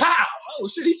somebody. Pow! Oh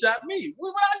shit, he shot me.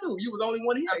 What would I do? You was the only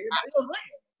one here. Everybody else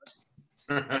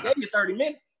ran. I gave you 30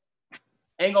 minutes.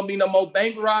 Ain't gonna be no more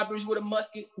bank robberies with a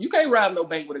musket. You can't rob no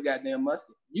bank with a goddamn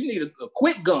musket. You need a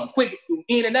quick gun, quick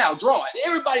in and out, draw it.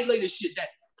 Everybody lay this shit down.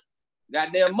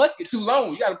 Goddamn musket too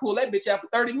long. You gotta pull that bitch out for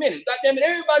 30 minutes. Goddamn it,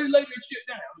 everybody lay this shit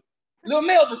down. Little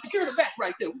Melvin, secure the back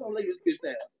right there. We're gonna lay this bitch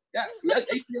down.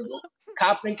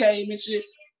 Cops and came and shit.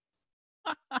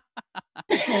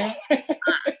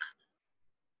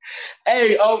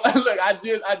 Hey, look, I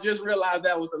just realized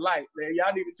that was the light, man.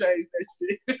 Y'all need to change that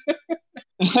shit.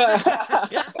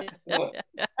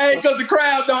 Hey, because the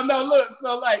crowd don't know. Look,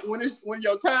 so like when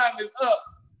your time is up,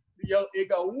 it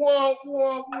go whoa,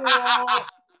 whoa, whoa.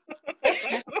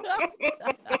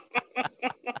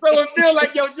 So it feel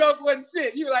like your joke wasn't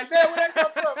shit. You were like, man, where that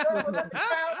come from, bro? Was that the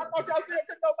crowd? I thought y'all said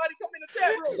could nobody come in the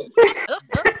chat room.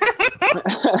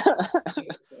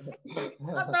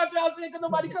 I thought y'all said could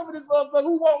nobody come in this motherfucker.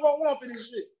 Who want for this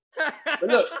shit? But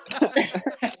look,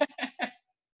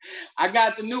 I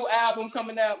got the new album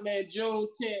coming out, man, June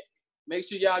 10th. Make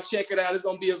sure y'all check it out. It's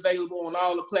gonna be available on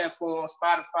all the platforms: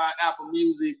 Spotify, Apple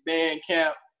Music,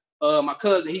 Bandcamp. My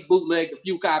cousin, he bootlegged a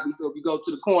few copies, so if you go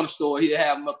to the corner store, he'll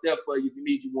have them up there for you if you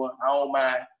need you one. I don't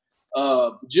mind.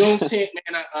 June 10th,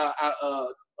 man,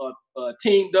 I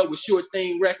teamed up with Sure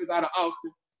Thing Records out of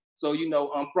Austin. So, you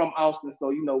know, I'm from Austin,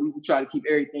 so, you know, we try to keep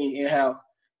everything in-house.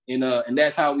 And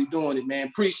that's how we doing it, man.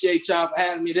 Appreciate y'all for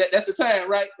having me. That's the time,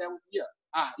 right? That was, yeah.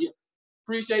 All right, yeah.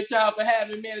 Appreciate y'all for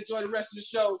having me, man. Enjoy the rest of the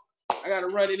show. I got to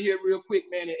run in here real quick,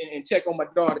 man, and check on my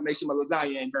daughter, make sure my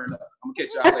lasagna ain't burned up. I'm going to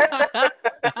catch y'all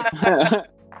later.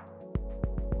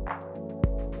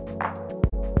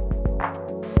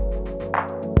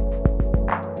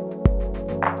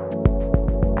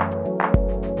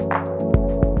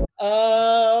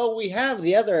 We have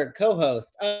the other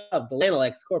co-host of the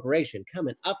Lanalex Corporation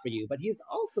coming up for you, but he's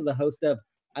also the host of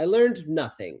I Learned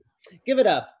Nothing. Give it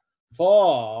up for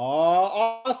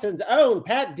Austin's own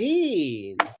Pat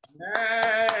Dean.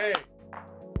 Hey.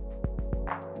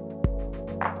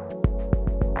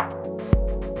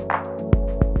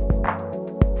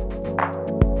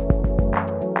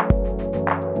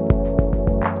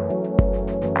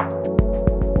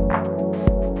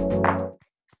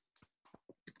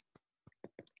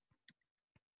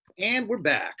 And we're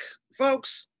back,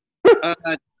 folks.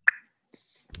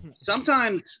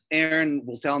 sometimes Aaron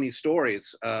will tell me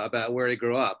stories about where he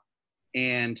grew up,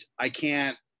 and I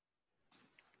can't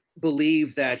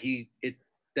believe that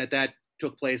that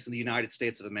took place in the United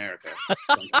States of America.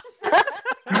 Sometimes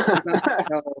he'll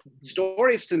tell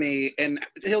stories to me, and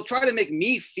he'll try to make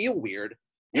me feel weird.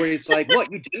 Where it's like,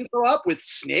 what, you didn't grow up with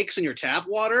snakes in your tap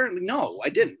water? No, I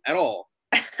didn't at all.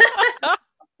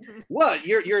 What,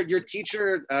 your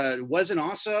teacher wasn't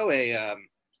also the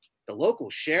local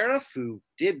sheriff who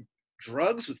did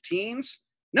drugs with teens?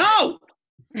 No.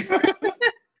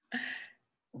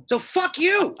 So fuck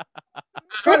you.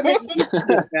 Try to make me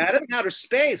feel bad. I'm in outer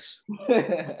space.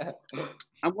 I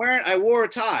wore a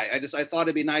tie. I thought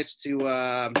it'd be nice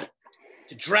to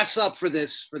dress up for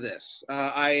this.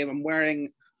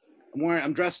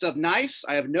 I'm dressed up nice.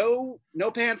 I have no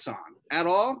pants on at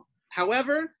all.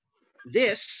 However,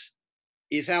 this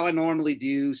is how I normally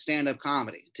do stand-up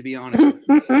comedy, to be honest with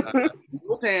you.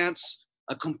 No pants,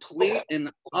 a complete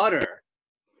and utter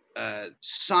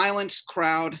silent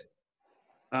crowd.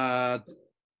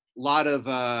 Lot of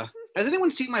has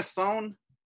anyone seen my phone?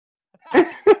 I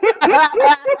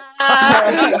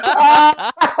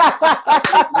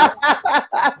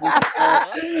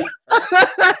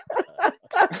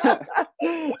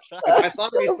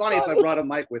thought it'd be funny if I brought a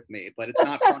mic with me, but it's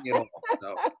not funny at all.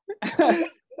 So.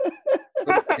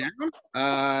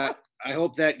 I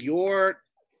hope that you're.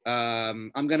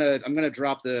 I'm gonna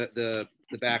drop the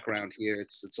background here.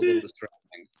 It's a little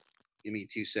distracting. Give me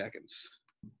 2 seconds.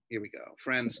 Here we go,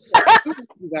 friends.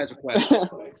 You guys a question.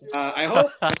 I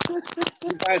hope you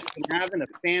guys have been having a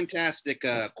fantastic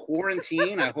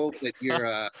quarantine. I hope that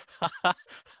you're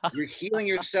healing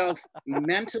yourself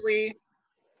mentally,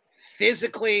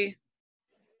 physically,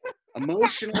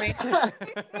 emotionally.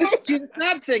 The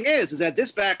sad thing is that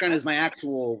this background is my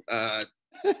actual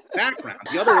background.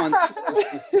 The other one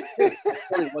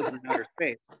wasn't in outer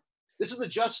space. This is a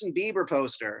Justin Bieber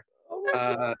poster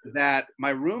that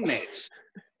my roommates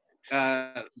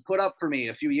put up for me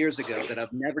a few years ago that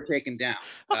I've never taken down.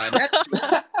 Next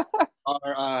to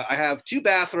are, I have 2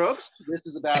 bathrobes. This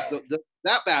is a bathrobe.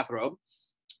 That bathrobe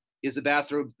is a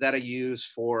bathrobe that I use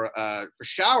for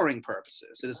showering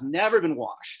purposes. It has never been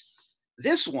washed.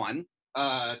 This one,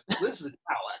 this is a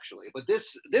towel actually, but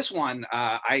this one,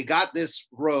 I got this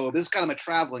robe. This is kind of a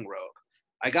traveling robe.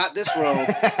 I got this robe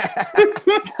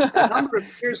a number of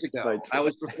years ago. I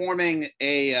was performing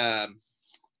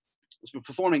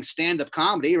stand-up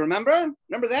comedy. Remember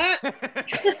that?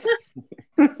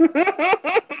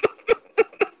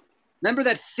 Remember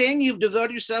that thing you've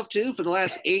devoted yourself to for the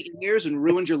last 8 years and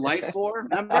ruined your life for?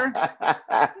 Remember?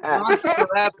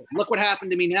 Look what happened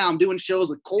to me now. I'm doing shows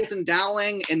with Colton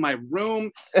Dowling in my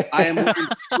room. I am wearing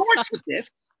shorts with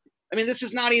this. I mean, this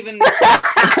is not even.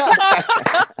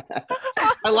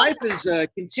 My life is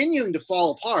continuing to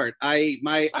fall apart. I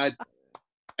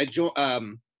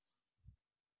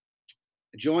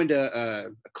joined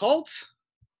a cult.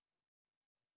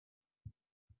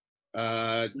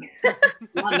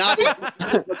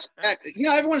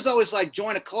 Everyone's always like,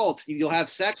 join a cult, you'll have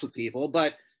sex with people,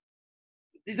 but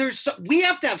we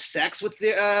have to have sex with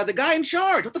the guy in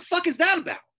charge. What the fuck is that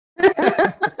about?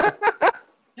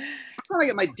 I'm trying to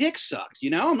get my dick sucked,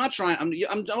 I'm not trying. I'm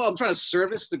trying to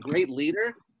service the great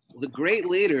leader. The great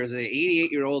leader is an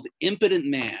 88-year-old impotent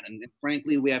man, and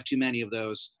frankly, we have too many of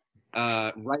those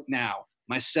right now,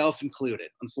 myself included.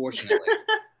 Unfortunately,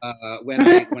 when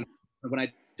I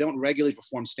don't regularly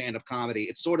perform stand-up comedy,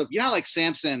 it's sort of like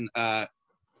Samson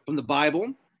from the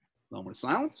Bible. Moment of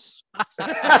silence.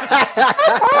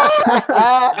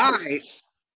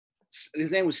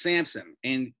 His name was Samson,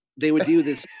 and they would do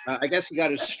this. I guess he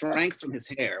got his strength from his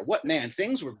hair. What, man?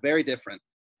 Things were very different.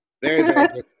 Very, very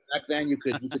different. Back then, you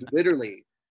could literally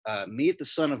meet the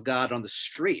Son of God on the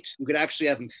street. You could actually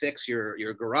have him fix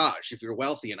your garage if you're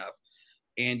wealthy enough,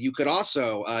 and you could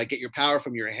also get your power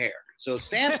from your hair. So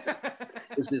Samson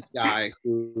was this guy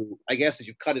who, I guess, if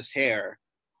you cut his hair,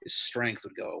 his strength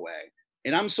would go away.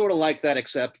 And I'm sort of like that,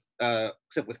 except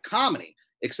with comedy.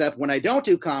 Except when I don't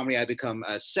do comedy, I become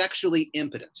sexually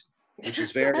impotent, which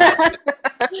is very.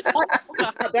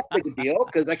 It's not that big a deal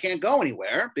because I can't go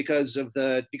anywhere because of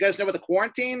the. You guys know about the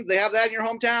quarantine? They have that in your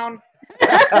hometown.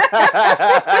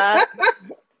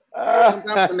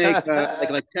 Sometimes I make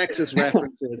like Texas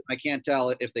references. I can't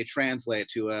tell if they translate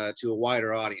to a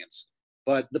wider audience.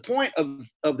 But the point of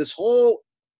this whole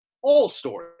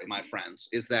story, my friends,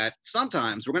 is that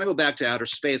sometimes we're going to go back to outer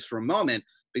space for a moment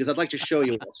because I'd like to show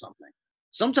you something.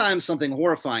 Sometimes something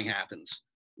horrifying happens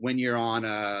when you're on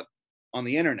the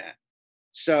internet.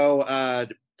 So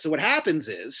what happens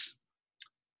is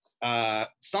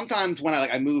sometimes when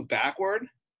I move backward,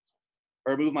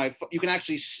 or move my. You can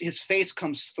actually his face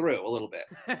comes through a little bit.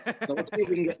 So let's see if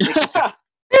we can make this happen.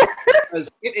 Because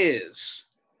it is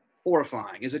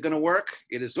horrifying. Is it going to work?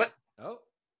 It is what? Oh,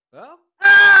 well.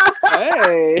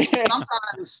 Hey.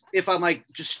 Sometimes if I'm like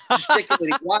just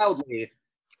gesticulating wildly,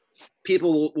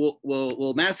 people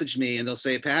will message me and they'll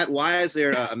say, Pat, why is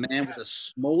there a man with a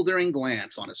smoldering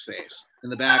glance on his face in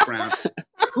the background?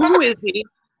 Who is he?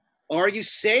 Are you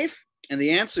safe? And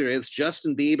the answer is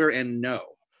Justin Bieber, and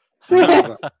no.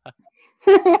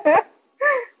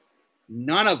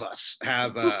 None of us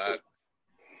have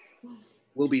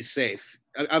will be safe.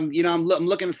 I'm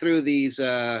looking through these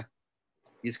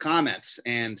comments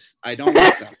and I don't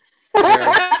like them.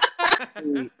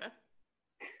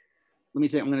 Let me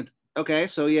tell you, okay,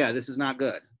 so yeah, this is not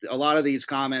good. A lot of these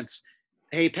comments,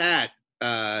 hey Pat,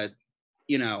 oh,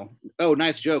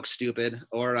 nice joke, stupid,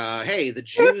 or hey, the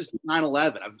Jews did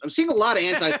 9/11. I'm seeing a lot of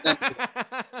anti-Semitism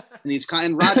in these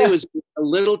and Radu is a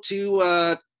little too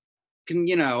a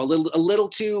little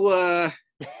too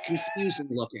confusing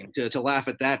looking to laugh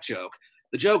at that joke.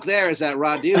 The joke there is that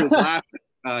Radu is laughing.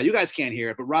 You guys can't hear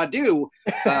it, but Radu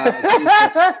is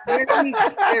a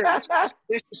very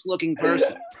suspicious looking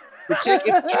person. If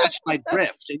you catch my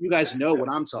drift, and you guys know what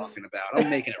I'm talking about, I'm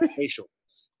making it racial.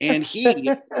 And he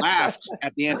laughed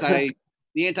at the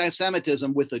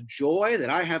anti-Semitism with a joy that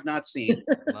I have not seen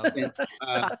since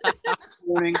this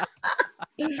morning.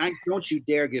 Don't you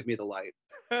dare give me the light.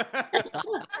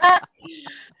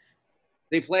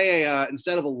 They play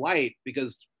instead of a light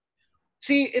because,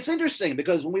 see, it's interesting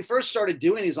because when we first started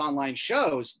doing these online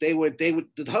shows, the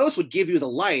host would give you the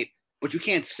light, but you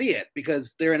can't see it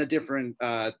because they're in a different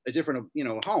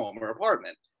home or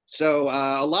apartment. So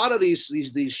a lot of these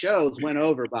shows went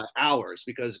over by hours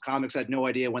because comics had no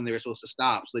idea when they were supposed to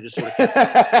stop. So they just sort of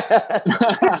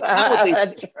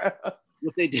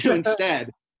what they do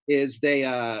instead is they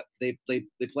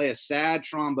play a sad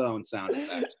trombone sound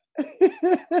effect.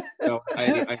 So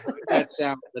I heard that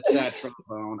sad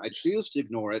trombone. I choose to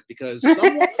ignore it because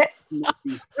someone has to make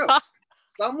these jokes.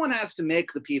 Someone has to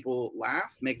make the people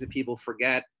laugh, make the people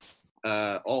forget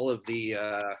all of the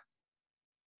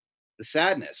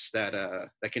sadness that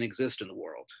can exist in the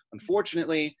world.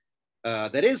 Unfortunately,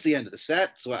 that is the end of the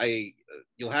set. So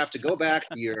you'll have to go back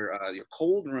to your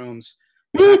cold rooms.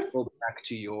 You'll have to go back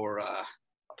to your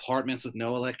apartments with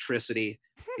no electricity.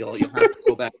 You'll have to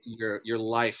go back to your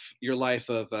life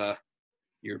of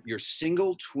your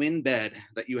single twin bed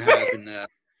that you have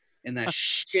in that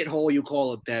shithole you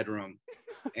call a bedroom,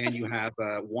 and you have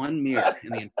one mirror in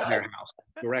the entire house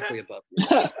directly above you.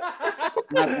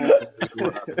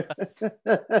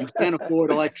 You can't afford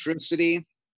electricity,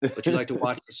 but you like to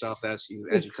watch yourself as you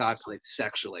copulate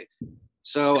sexually.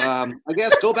 So I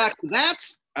guess go back to that.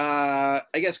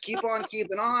 I guess keep on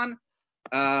keeping on.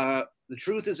 The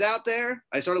truth is out there.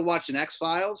 I started watching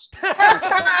X-Files.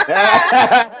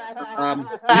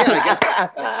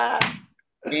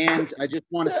 And I just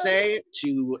want to say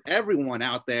to everyone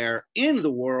out there in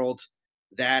the world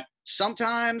that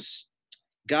sometimes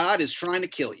God is trying to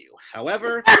kill you.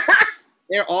 However,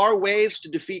 there are ways to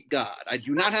defeat God. I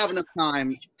do not have enough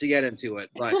time to get into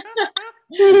it, but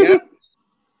I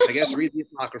guess read the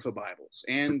Apocrypha Bibles.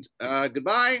 And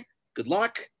goodbye, good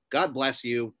luck, God bless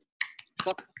you.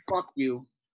 Fuck you.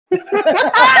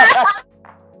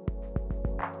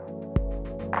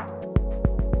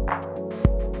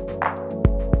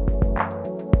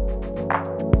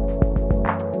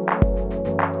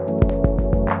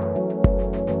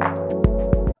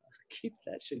 Keep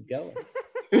that shit going.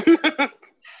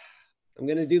 I'm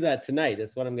gonna do that tonight.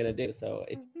 That's what I'm gonna do. So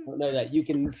if you don't know that, you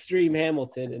can stream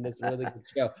Hamilton, and it's a really good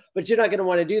show. But you're not gonna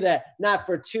want to do that, not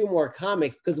for 2 more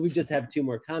comics, because we just have 2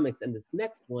 more comics. And this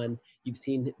next one, you've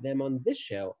seen them on this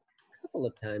show a couple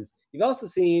of times. You've also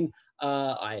seen.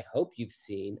 I hope you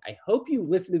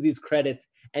listen to these credits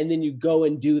and then you go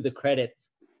and do the credits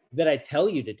that I tell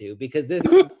you to do, because this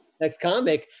next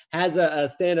comic has a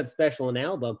stand-up special and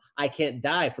album, I Can't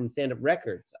Die, from Stand Up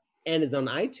Records, and is on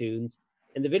iTunes,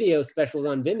 and the video special is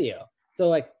on Vimeo.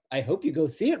 So I hope you go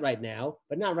see it right now,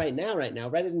 but not right now.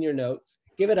 Write it in your notes.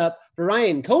 Give it up for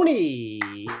Ryan Coney.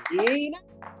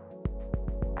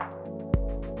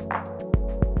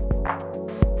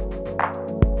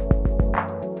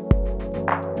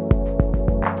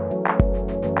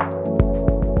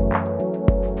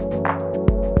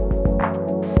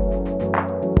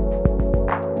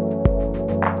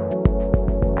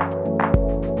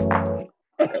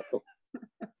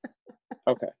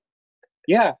 Okay.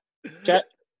 Yeah. Chat.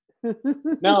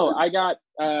 No, I got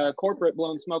corporate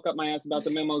blowing smoke up my ass about the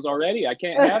memos already. I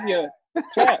can't have you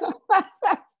chat.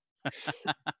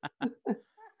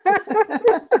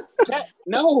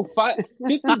 No,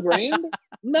 50 grand?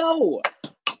 No.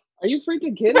 Are you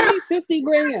freaking kidding me? 50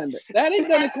 grand. That ain't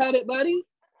gonna cut it, buddy.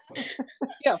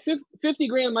 Yeah, 50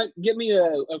 grand might get me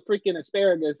a freaking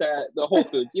asparagus at the Whole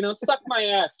Foods. You know, suck my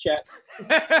ass, Chet.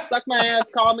 Suck my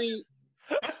ass, call me.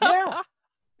 Yeah.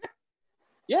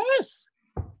 Yes.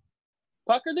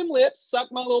 Pucker them lips,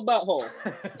 suck my little butthole.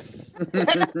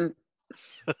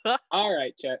 All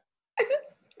right, Chet.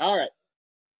 All right.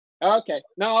 Okay.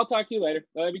 No, I'll talk to you later.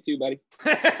 Love you too, buddy.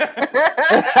 Okay.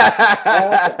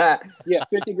 Yeah,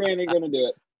 50 grand ain't gonna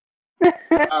do it.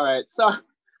 All right. So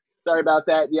sorry about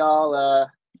that, y'all.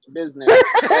 Business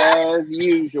as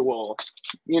usual.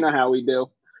 You know how we do.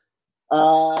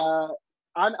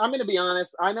 I'm gonna be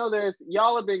honest. I know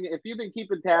y'all have been, if you've been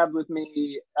keeping tabs with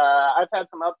me, I've had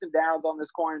some ups and downs on this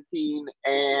quarantine,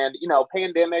 and you know,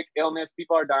 pandemic, illness,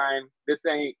 people are dying.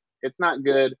 It's not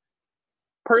good.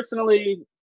 Personally,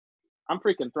 I'm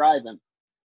freaking thriving.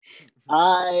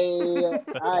 I've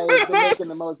been making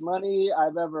the most money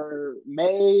I've ever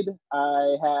made.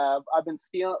 I've been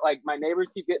stealing, like my neighbors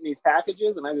keep getting these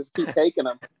packages and I just keep taking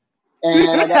them.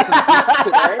 And I got some beats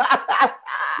today.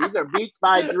 These are Beats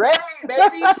by Dre,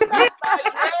 baby. Beats by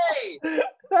Dre.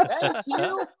 Thanks,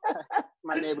 Hugh.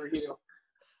 My neighbor Hugh.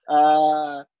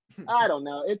 I don't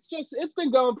know. It's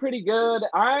been going pretty good.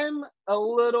 I'm a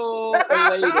little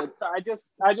elated. So I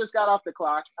just got off the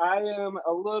clock. I am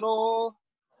a little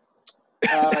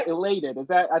elated.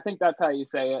 I think that's how you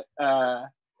say it.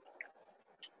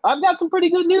 I've got some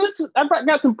pretty good news. I've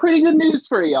got some pretty good news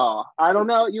for y'all. I don't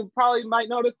know. You probably might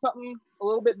notice something a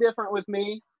little bit different with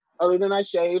me, other than I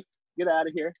shaved. Get out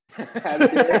of here.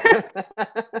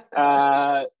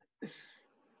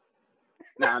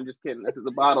 No, I'm just kidding. This is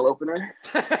a bottle opener.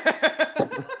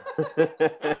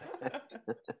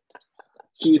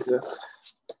 Jesus.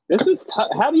 This is tough.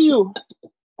 How do you...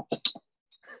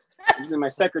 Usually my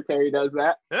secretary does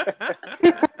that.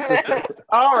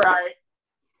 All right.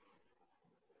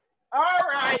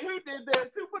 Who did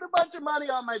this? Who put a bunch of money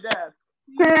on my desk?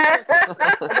 I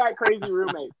got crazy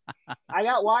roommates. I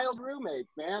got wild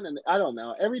roommates, man. And I don't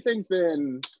know. Everything's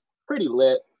been pretty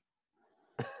lit.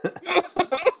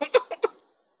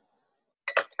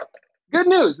 Good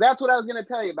news. That's what I was going to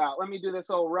tell you about. Let me do this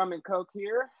old rum and coke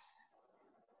here.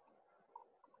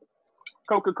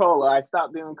 Coca-Cola. I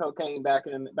stopped doing cocaine back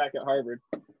at Harvard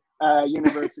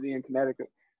University in Connecticut.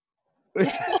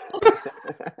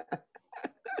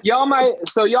 Y'all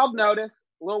noticed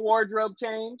a little wardrobe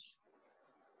change.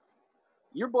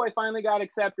 Your boy finally got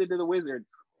accepted to the Wizards.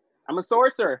 I'm a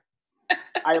sorcerer.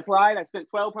 I applied. I spent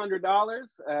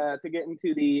 $1,200 to get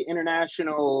into the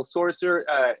International Sorcerer.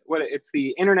 It's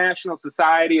the International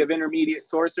Society of Intermediate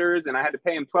Sorcerers, and I had to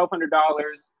pay him $1,200.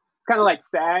 It's kind of like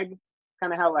SAG,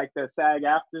 kind of how like the SAG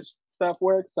after stuff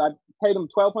works. So I paid him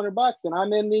 $1,200, and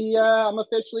I'm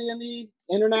officially in the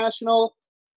International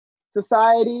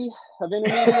Society of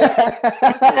Intermediate.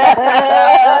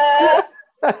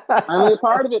 I'm a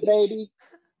part of it, baby.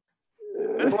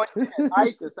 Boy,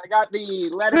 ISIS. I got the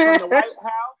letter from the White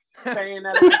House saying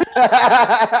that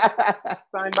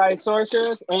signed by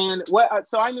sorcerers. And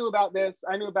so I knew about this.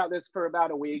 For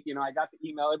about a week. You know, I got the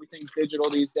email. Everything's digital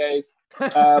these days.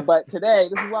 But today,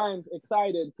 this is why I'm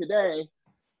excited. Today,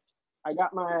 I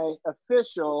got my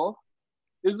official.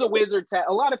 This is a wizard set.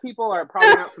 A lot of people are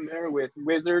probably not familiar with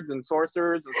wizards and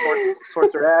sorcerers and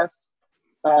sorceress.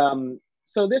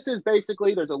 So this is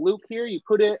basically, there's a loop here. You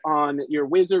put it on your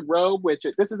wizard robe,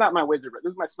 this is not my wizard robe.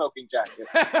 This is my smoking jacket.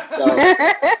 So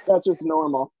that's just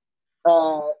normal.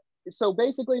 So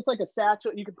basically it's like a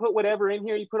satchel. You can put whatever in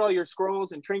here. You put all your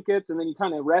scrolls and trinkets, and then you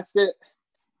kind of rest it.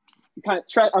 You kind of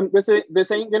try.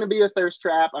 This ain't going to be a thirst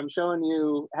trap. I'm showing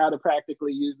you how to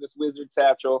practically use this wizard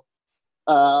satchel.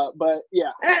 But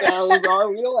yeah, those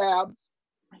are real abs.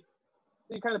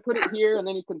 So you kind of put it here, and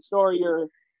then you can store your,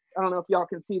 I don't know if y'all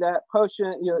can see that,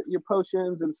 your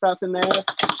potions and stuff in there.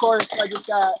 Of course, I just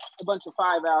got a bunch of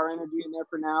 5-hour energy in there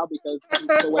for now because I'm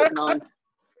still waiting on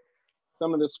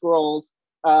some of the scrolls.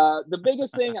 The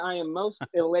biggest thing I am most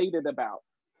elated about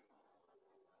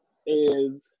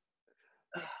is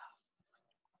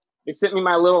they sent me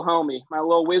my little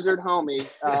wizard homie.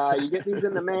 You get these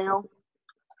in the mail,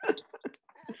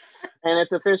 and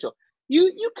it's official.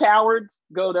 You cowards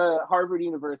go to Harvard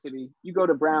University, you go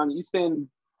to Brown, you spend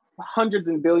hundreds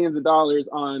and billions of dollars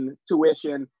on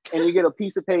tuition, and you get a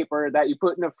piece of paper that you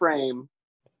put in a frame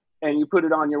and you put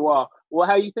it on your wall. Well,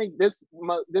 how you think this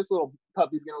little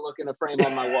puppy's gonna look in a frame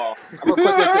on my wall? I'm gonna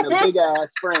put this in a big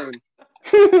ass frame.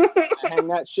 I hang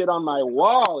that shit on my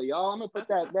wall, y'all. I'm gonna put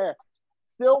that there.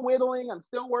 Still whittling. I'm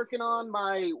still working on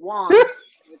my wand.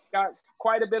 It's got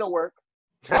quite a bit of work.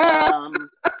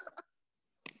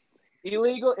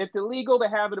 illegal. It's illegal to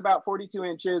have it about 42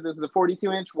 inches. This is a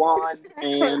 42-inch wand,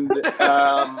 and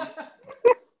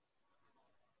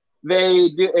they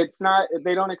do. It's not.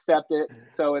 They don't accept it,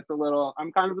 so it's a little.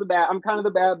 I'm kind of the bad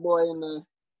boy in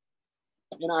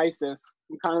ISIS.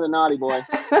 I'm kind of the naughty boy,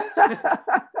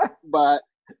 but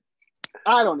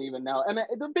I don't even know. And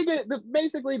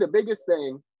basically the biggest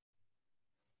thing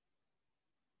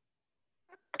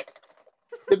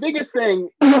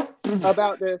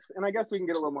about this, and I guess we can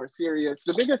get a little more serious.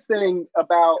 The biggest thing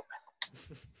about,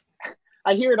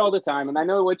 I hear it all the time, and I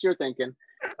know what you're thinking.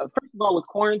 First of all, with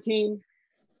quarantine,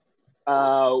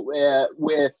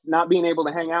 with not being able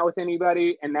to hang out with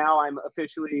anybody, and now I'm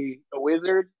officially a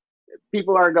wizard.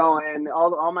 People are going,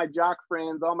 all my jock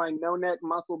friends, all my no-neck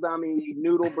muscle dummy,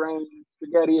 noodle brain,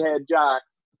 spaghetti head jocks,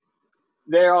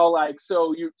 they're all like,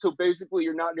 so basically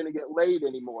you're not going to get laid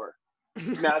anymore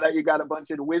now that you got a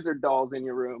bunch of wizard dolls in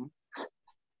your room.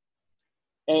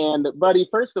 And buddy,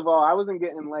 first of all, I wasn't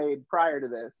getting laid prior to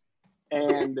this.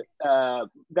 And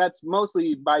that's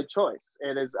mostly by choice.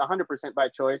 It is 100% by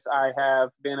choice. I have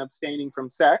been abstaining from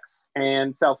sex,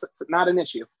 and not an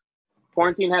issue.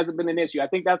 Quarantine hasn't been an issue. I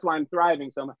think that's why I'm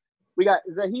thriving so much. We got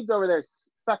Zahid's over there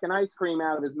sucking ice cream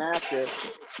out of his mattress,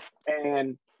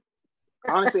 and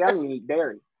honestly, I don't even eat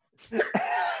dairy.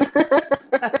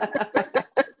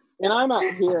 And I'm out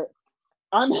here.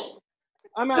 I'm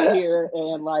out here,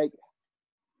 and like,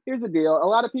 here's the deal. A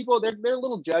lot of people, they're a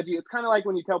little judgy. It's kind of like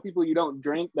when you tell people you don't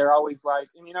drink, they're always like,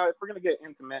 and you know, if we're gonna get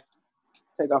intimate,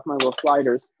 take off my little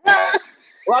sliders. A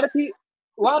lot of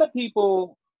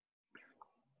people.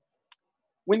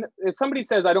 If somebody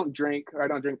says I don't drink,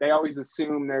 they always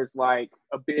assume there's like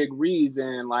a big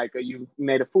reason, like you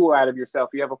made a fool out of yourself,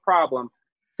 you have a problem.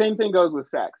 Same thing goes with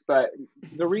sex. But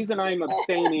the reason I'm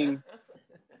abstaining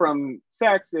from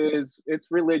sex is it's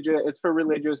religious. It's for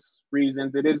religious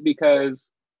reasons. It is because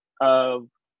of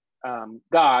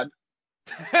God.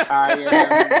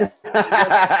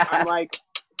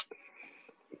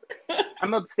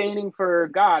 I'm abstaining for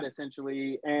God,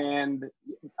 essentially, and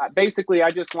basically, I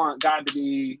just want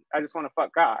to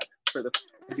fuck God to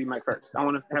be my first. I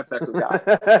want to have sex with God,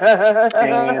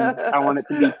 and I want it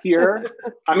to be pure.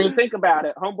 I mean, think about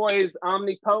it. Homeboy is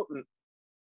omnipotent.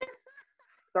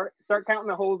 Start counting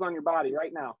the holes on your body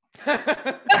right now.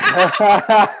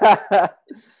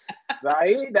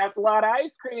 Right? That's a lot of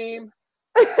ice cream.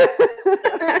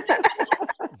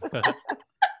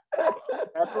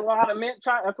 That's a lot of mint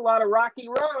chocolate. That's a lot of Rocky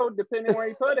Road, depending where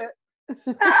you put it.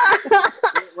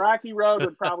 Rocky Road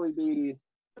would probably be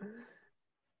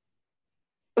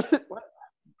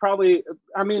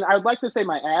I mean, I would like to say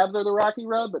my abs are the Rocky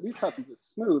Road, but these puppies are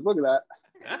smooth. Look at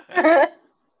that.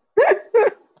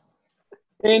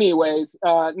 Anyways,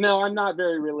 no, I'm not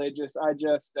very religious. I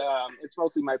just, it's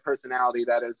mostly my personality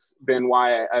that has been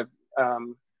why I've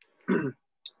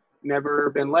never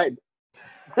been laid.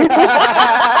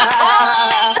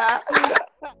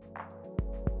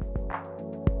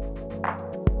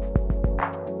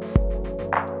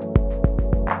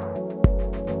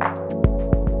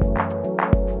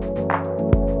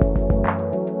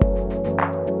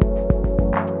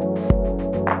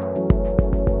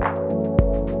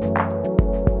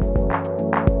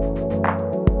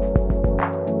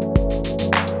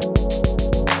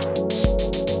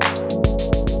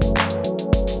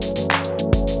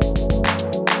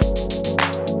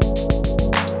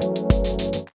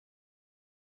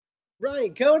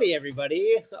 Ryan Cody,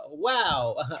 everybody.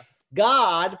 Wow.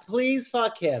 God, please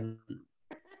fuck him.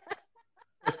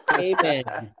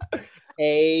 Amen.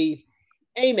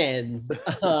 Amen.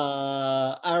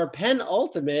 Our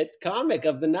penultimate comic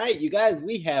of the night. You guys,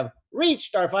 we have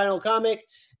reached our final comic,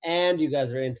 and you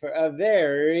guys are in for a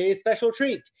very special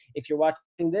treat. If you're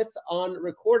watching this on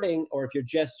recording, or if you're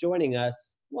just joining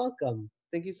us, welcome.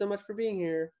 Thank you so much for being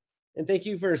here. And thank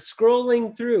you for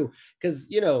scrolling through, because,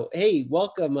 you know, hey,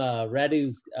 welcome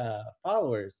Radu's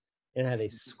followers. And how they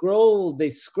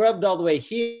scrubbed all the way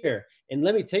here. And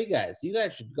let me tell you guys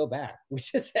should go back. We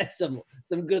just had some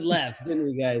good laughs, didn't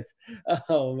we, guys?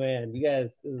 Oh, man, you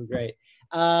guys, this is great.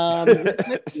 This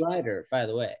next writer, by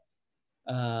the way,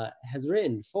 has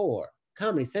written for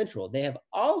Comedy Central. They have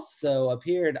also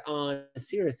appeared on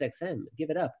Sirius XM. Give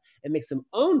it up and make some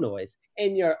own noise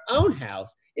in your own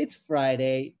house. It's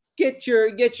Friday. Get your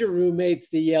roommates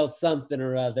to yell something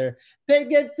or other.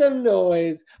 Get some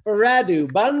noise for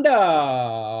Radu Banda.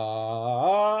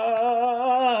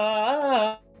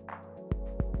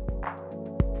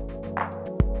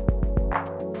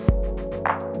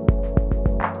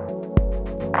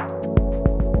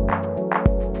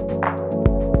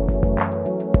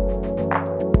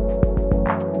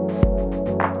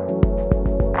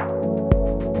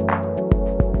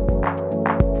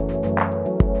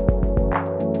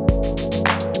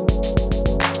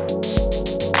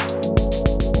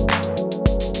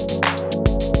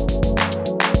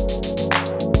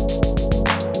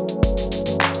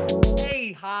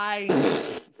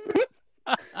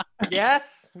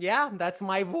 Yeah, that's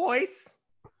my voice.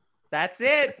 That's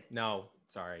it. No,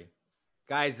 sorry.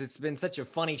 Guys, it's been such a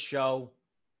funny show.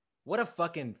 What a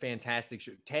fucking fantastic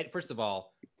show. Ted, first of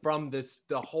all, from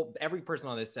every person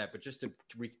on this set, but just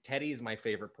Teddy is my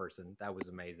favorite person. That was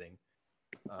amazing.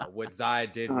 What Zaya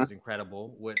did was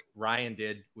incredible. What Ryan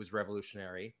did was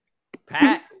revolutionary.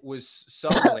 Pat was so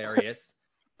hilarious,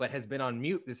 but has been on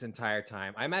mute this entire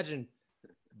time. I imagine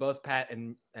both Pat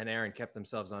and Aaron kept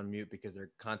themselves on mute because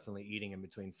they're constantly eating in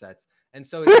between sets. And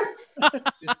so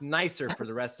it's nicer for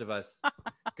the rest of us.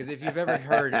 Because if you've ever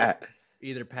heard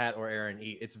either Pat or Aaron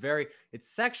eat, it's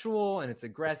sexual and it's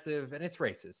aggressive and it's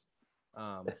racist.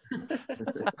 And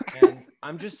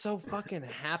I'm just so fucking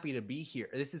happy to be here.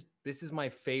 This is my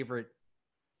favorite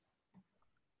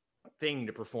thing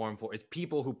to perform for, is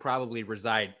people who probably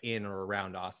reside in or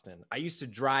around Austin. I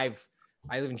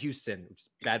live in Houston, which is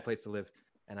a bad place to live.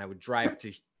 And I would drive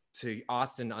to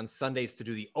Austin on Sundays to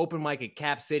do the open mic at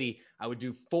Cap City. I would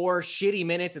do 4 shitty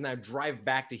minutes and I'd drive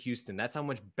back to Houston. That's how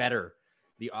much better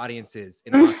the audiences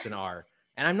in Austin are.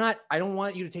 And I don't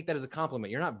want you to take that as a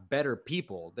compliment. You're not better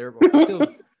people. They're still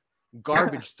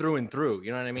garbage through and through.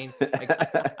 You know what I mean?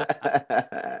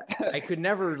 I could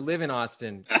never live in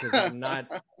Austin because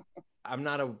I'm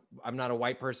not a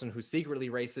white person who's secretly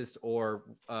racist or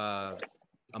a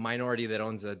minority that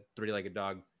owns a 3-legged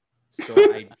dog. So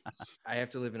I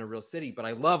have to live in a real city, but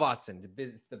I love Austin.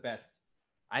 It's the best.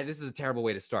 This is a terrible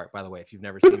way to start, by the way, if you've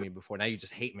never seen me before. Now you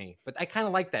just hate me. But I kind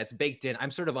of like that. It's baked in.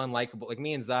 I'm sort of unlikable. Like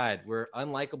me and Zayed, we're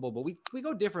unlikable, but we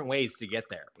go different ways to get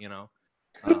there, you know?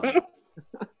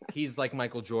 He's like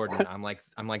Michael Jordan. I'm like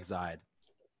Zayed.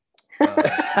 What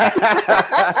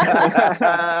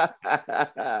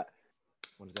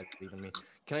does that even mean?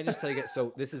 Can I just tell you,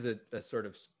 so this is a sort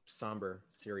of somber,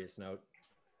 serious note.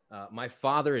 My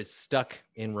father is stuck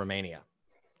in Romania.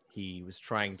 He was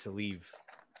trying to leave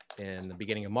in the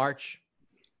beginning of March.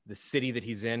 The city that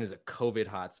he's in is a COVID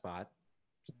hotspot.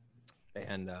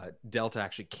 And Delta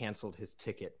actually canceled his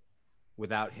ticket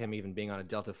without him even being on a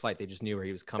Delta flight. They just knew where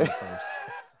he was coming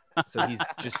from. So he's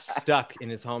just stuck in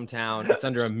his hometown. It's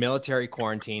under a military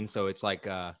quarantine. So it's like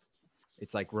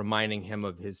reminding him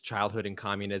of his childhood in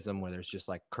communism, where there's just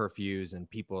like curfews and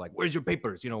people like, where's your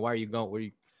papers? You know, why are you going? What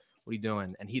are you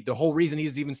doing? And the whole reason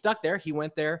he's even stuck there, he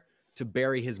went there to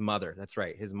bury his mother. That's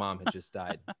right. His mom had just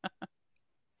died.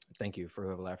 Thank you for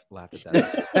whoever laughed at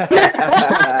that.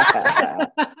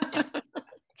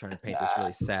 Trying to paint this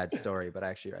really sad story, but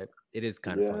actually it is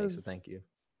kind of funny. So thank you.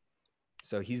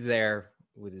 So he's there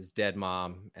with his dead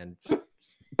mom and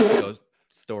those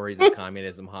stories of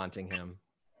communism haunting him.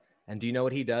 And do you know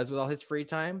what he does with all his free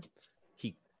time?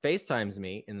 He FaceTimes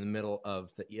me in the middle of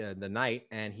the night,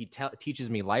 and he teaches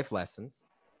me life lessons.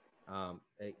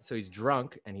 So he's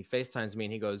drunk, and he FaceTimes me,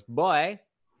 and he goes, "Boy,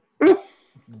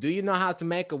 do you know how to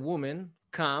make a woman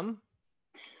come?"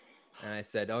 And I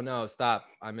said, "Oh no, stop.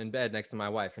 I'm in bed next to my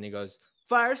wife." And he goes,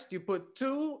 "First, you put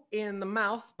 2 in the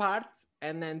mouth part,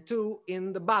 and then 2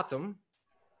 in the bottom,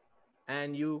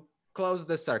 and you close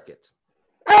the circuit."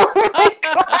 Oh my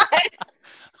God.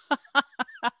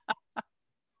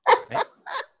 Right?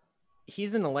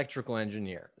 He's an electrical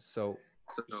engineer, so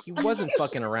he wasn't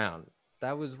fucking around.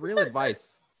 That was real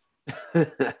advice he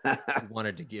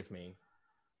wanted to give me.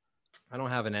 I don't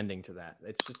have an ending to that.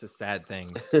 It's just a sad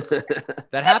thing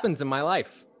that happens in my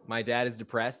life. My dad is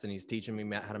depressed, and he's teaching me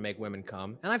how to make women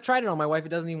come. And I've tried it on my wife. It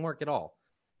doesn't even work at all.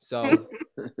 So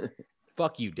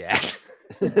fuck you, Dad.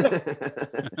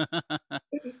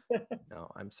 No,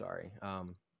 I'm sorry.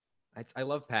 I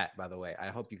love Pat, by the way. I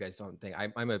hope you guys don't think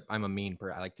I'm a mean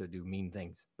person. I like to do mean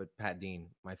things, but Pat Dean,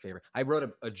 my favorite. I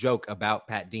wrote a joke about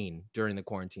Pat Dean during the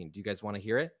quarantine. Do you guys want to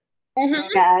hear it?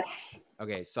 Yes.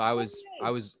 Okay, so I was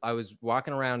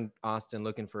walking around Austin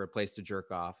looking for a place to jerk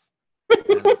off,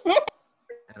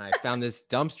 and I found this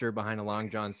dumpster behind a Long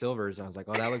John Silver's. And I was like,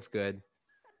 "Oh, that looks good."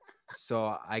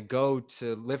 So I go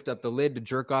to lift up the lid to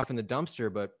jerk off in the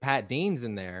dumpster, but Pat Dean's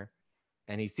in there.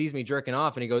 And he sees me jerking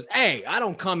off, and he goes, "Hey, I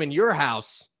don't come in your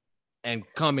house and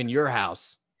come in your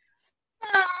house."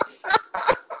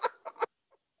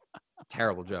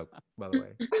 Terrible joke, by the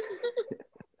way.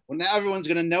 Well, now everyone's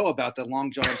going to know about the Long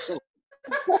John Silver.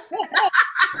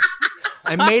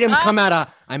 I made him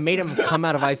come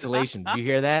out of isolation. Did you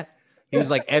hear that? He was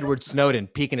like Edward Snowden,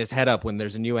 peeking his head up when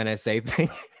there's a new NSA thing.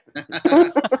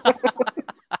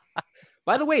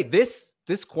 By the way, this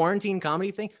quarantine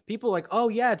comedy thing, people are like, "Oh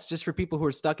yeah, it's just for people who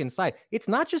are stuck inside." It's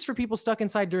not just for people stuck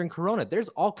inside during Corona. There's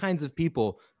all kinds of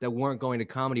people that weren't going to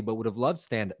comedy but would have loved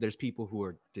stand-up. There's people who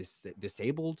are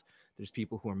disabled. There's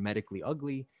people who are medically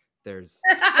ugly. There's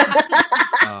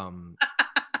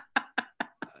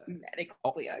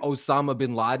Medically ugly. Osama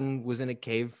bin Laden was in a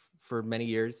cave for many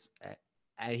years,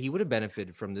 and he would have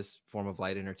benefited from this form of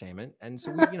light entertainment. And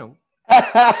so we,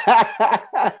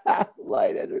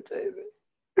 light entertainment.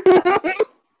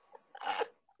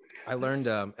 I learned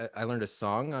a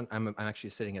song. I'm actually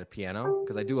sitting at a piano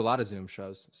because I do a lot of Zoom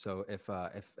shows. So if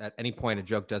at any point a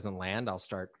joke doesn't land, I'll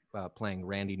start playing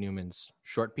Randy Newman's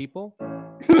 "Short People."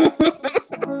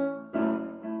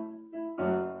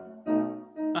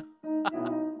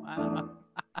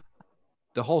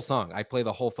 The whole song. I play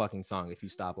the whole fucking song if you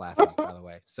stop laughing, by the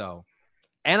way. So,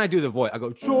 and I do the voice. I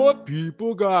go, "Short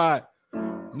people got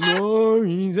no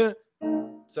reason."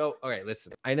 So, okay,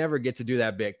 listen. I never get to do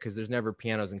that bit because there's never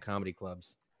pianos in comedy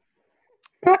clubs.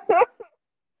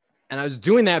 And I was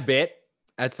doing that bit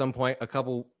at some point a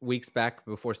couple weeks back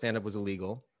before stand-up was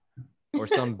illegal, or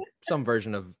some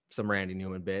version of some Randy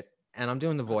Newman bit. And I'm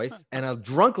doing the voice, and a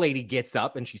drunk lady gets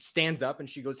up and she stands up and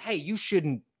she goes, "Hey, you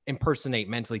shouldn't impersonate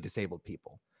mentally disabled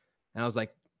people." And I was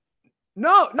like,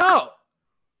 no,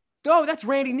 that's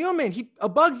Randy Newman. A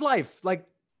Bug's Life, like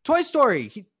Toy Story.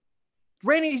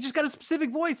 He's just got a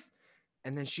specific voice.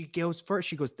 And then she goes first.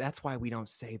 She goes, "That's why we don't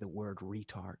say the word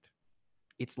retard.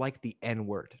 It's like the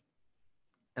N-word."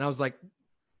 And I was like,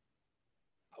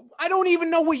 I don't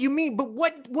even know what you mean, but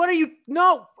what are you?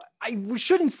 No, we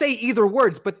shouldn't say either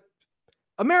words, but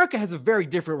America has a very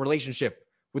different relationship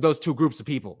with those two groups of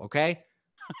people, okay?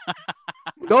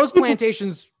 Those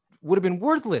plantations would have been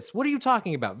worthless. What are you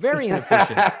talking about? Very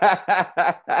inefficient.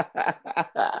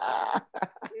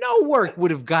 No work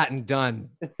would have gotten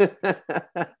done.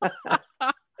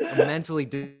 Mentally,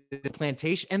 this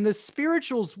plantation and the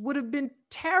spirituals would have been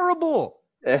terrible.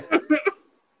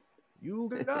 You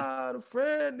got a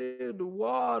friend in the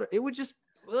water. It would just,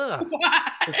 ugh.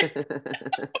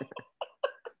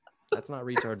 That's not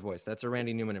retard voice. That's a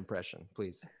Randy Newman impression,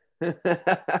 please.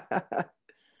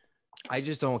 I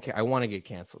just don't care. I want to get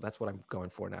canceled. That's what I'm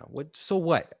going for now. What? So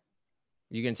what?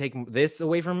 You gonna take this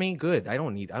away from me? Good. I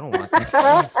don't want this.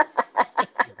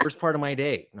 Worst part of my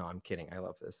day. No, I'm kidding. I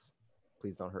love this.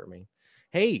 Please don't hurt me.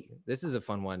 Hey, this is a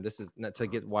fun one. This is not to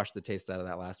wash the taste out of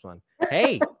that last one.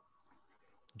 Hey,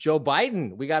 Joe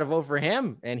Biden. We got to vote for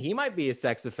him, and he might be a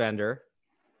sex offender.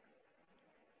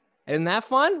 Isn't that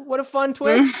fun? What a fun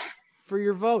twist for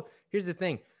your vote. Here's the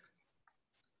thing.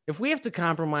 If we have to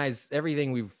compromise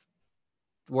everything we've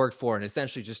worked for and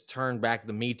essentially just turn back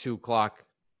the Me Too clock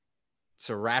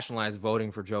to rationalize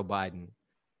voting for Joe Biden,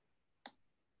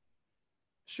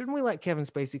 shouldn't we let Kevin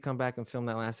Spacey come back and film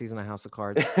that last season of House of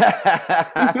Cards?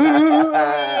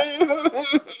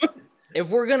 If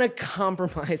we're going to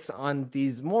compromise on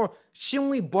these more, shouldn't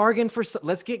we bargain for,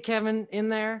 let's get Kevin in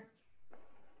there.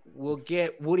 We'll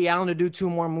get Woody Allen to do 2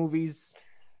 more movies,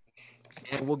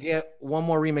 and we'll get 1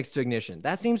 more remix to Ignition.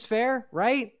 That seems fair,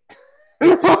 right?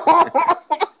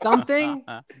 Something.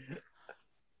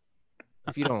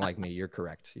 If you don't like me, you're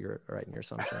correct. You're right in your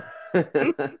assumption.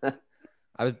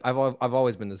 I've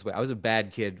always been this way. I was a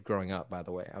bad kid growing up, by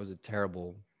the way. I was a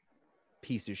terrible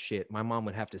piece of shit. My mom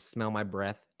would have to smell my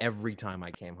breath every time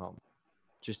I came home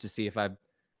just to see if I've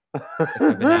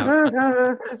been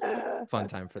out. Fun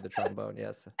time for the trombone,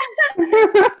 yes.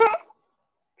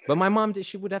 But my mom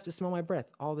she would have to smell my breath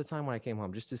all the time when I came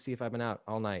home just to see if I've been out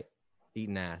all night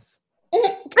eating ass.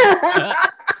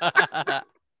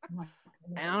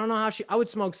 And I don't know how I would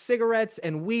smoke cigarettes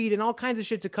and weed and all kinds of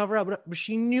shit to cover up, but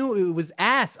she knew it was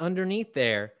ass underneath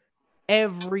there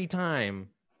every time.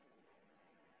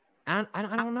 I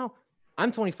don't know.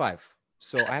 I'm 25,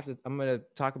 so I'm going to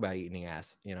talk about eating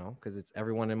ass, because it's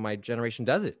everyone in my generation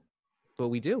does it. But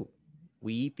we do.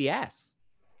 We eat the ass.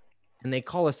 And they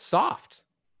call us soft.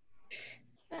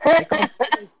 They call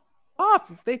us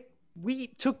soft. We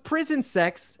took prison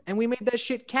sex and we made that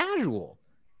shit casual.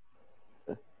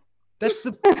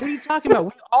 What are you talking about?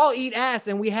 We all eat ass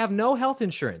and we have no health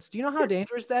insurance. Do you know how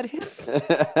dangerous that is?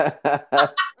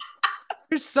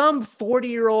 There's some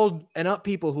 40-year-old and up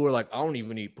people who are like, I don't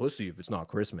even eat pussy if it's not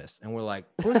Christmas. And we're like,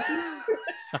 pussy?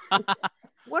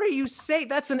 What are you saying?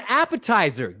 That's an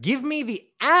appetizer. Give me the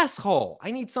asshole.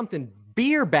 I need something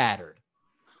beer battered.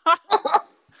 I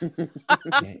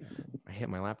hit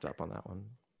my laptop on that one.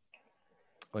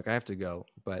 Look, I have to go,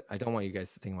 but I don't want you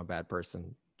guys to think I'm a bad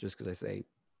person just because I say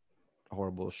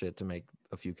horrible shit to make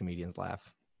a few comedians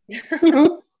laugh.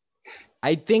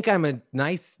 I think I'm a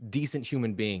nice, decent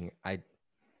human being.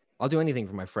 I'll do anything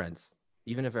for my friends,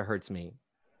 even if it hurts me.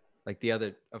 Like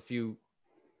a few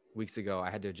weeks ago, I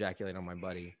had to ejaculate on my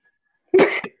buddy.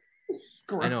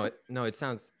 I know it. No, it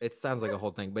sounds like a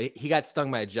whole thing, but he got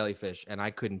stung by a jellyfish and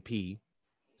I couldn't pee.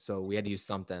 So we had to use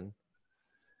something.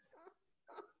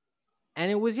 And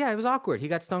it was awkward. He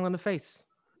got stung on the face.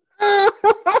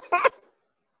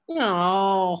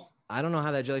 Oh. I don't know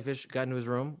how that jellyfish got into his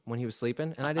room when he was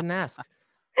sleeping, and I didn't ask.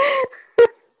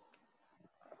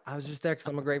 I was just there because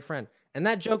I'm a great friend. And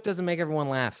that joke doesn't make everyone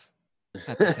laugh.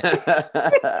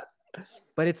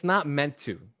 But it's not meant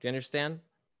to. Do you understand?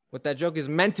 What that joke is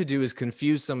meant to do is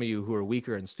confuse some of you who are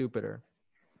weaker and stupider.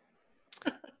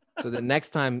 So that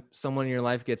next time someone in your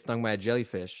life gets stung by a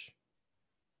jellyfish,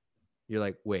 you're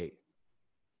like, wait,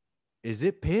 is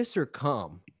it piss or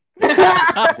cum?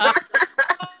 Damn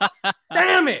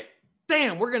it.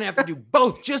 Damn, we're going to have to do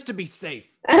both just to be safe.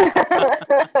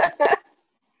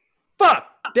 Fuck,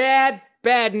 Dad.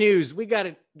 Bad news. We got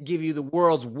to give you the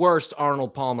world's worst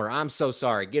Arnold Palmer. I'm so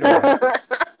sorry. Get over it.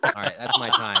 All right, that's my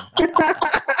time.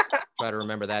 Try to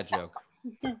remember that joke.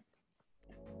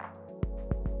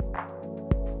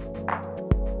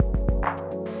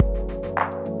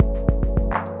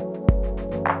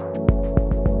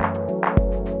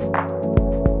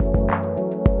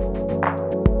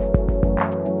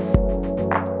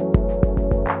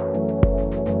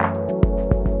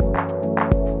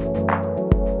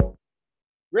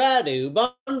 Radu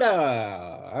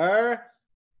Bondar.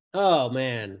 Oh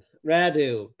man,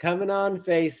 Radu coming on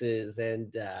Faces,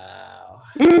 and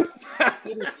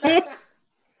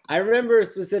I remember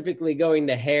specifically going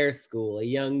to hair school, a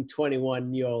young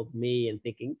 21-year-old me, and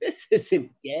thinking this isn't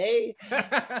gay.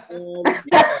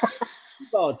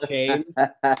 It's all changed.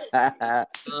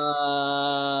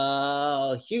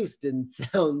 Houston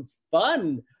sounds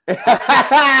fun. I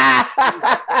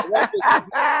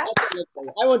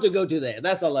want to go to there.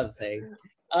 That's all I'm saying.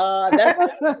 That's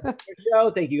our show.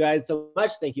 Thank you guys so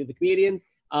much. Thank you, the comedians.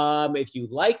 If you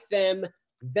like them,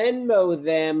 Venmo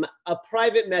them a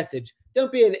private message.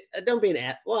 Don't be an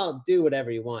well, do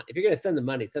whatever you want. If you're gonna send the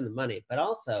money, send the money. But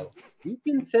also, you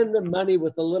can send the money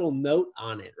with a little note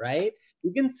on it, right?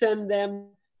 You can send them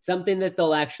something that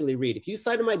they'll actually read. If you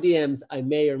slide in my DMs, I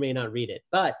may or may not read it.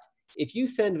 But if you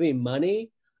send me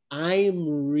money,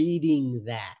 I'm reading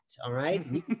that, all right?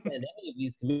 And you can send any of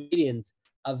these comedians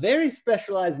a very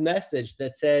specialized message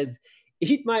that says,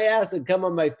 eat my ass and come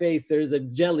on my face. There's a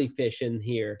jellyfish in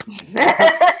here.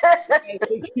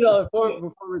 Thank you all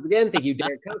performers again. Thank you,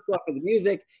 Derek Coxwell, for the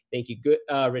music. Thank you,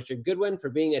 Richard Goodwin, for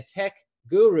being a tech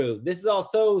guru. This is all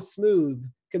so smooth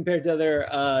compared to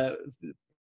other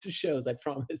shows, I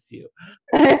promise you.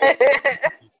 I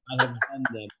have done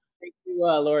them. Thank you,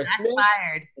 Laura Smith.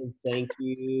 Fired. And thank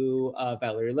you,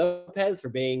 Valerie Lopez, for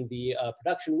being the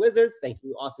production wizards. Thank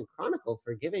you, Austin Chronicle,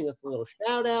 for giving us a little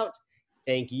shout out.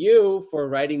 Thank you for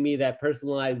writing me that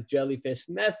personalized jellyfish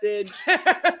message.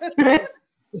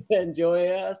 Enjoy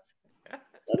us.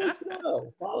 Let us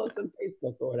know. Follow us on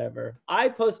Facebook or whatever. I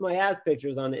post my ass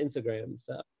pictures on Instagram,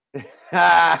 so. Next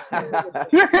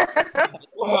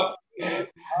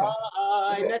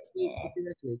week. We'll see you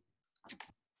next week.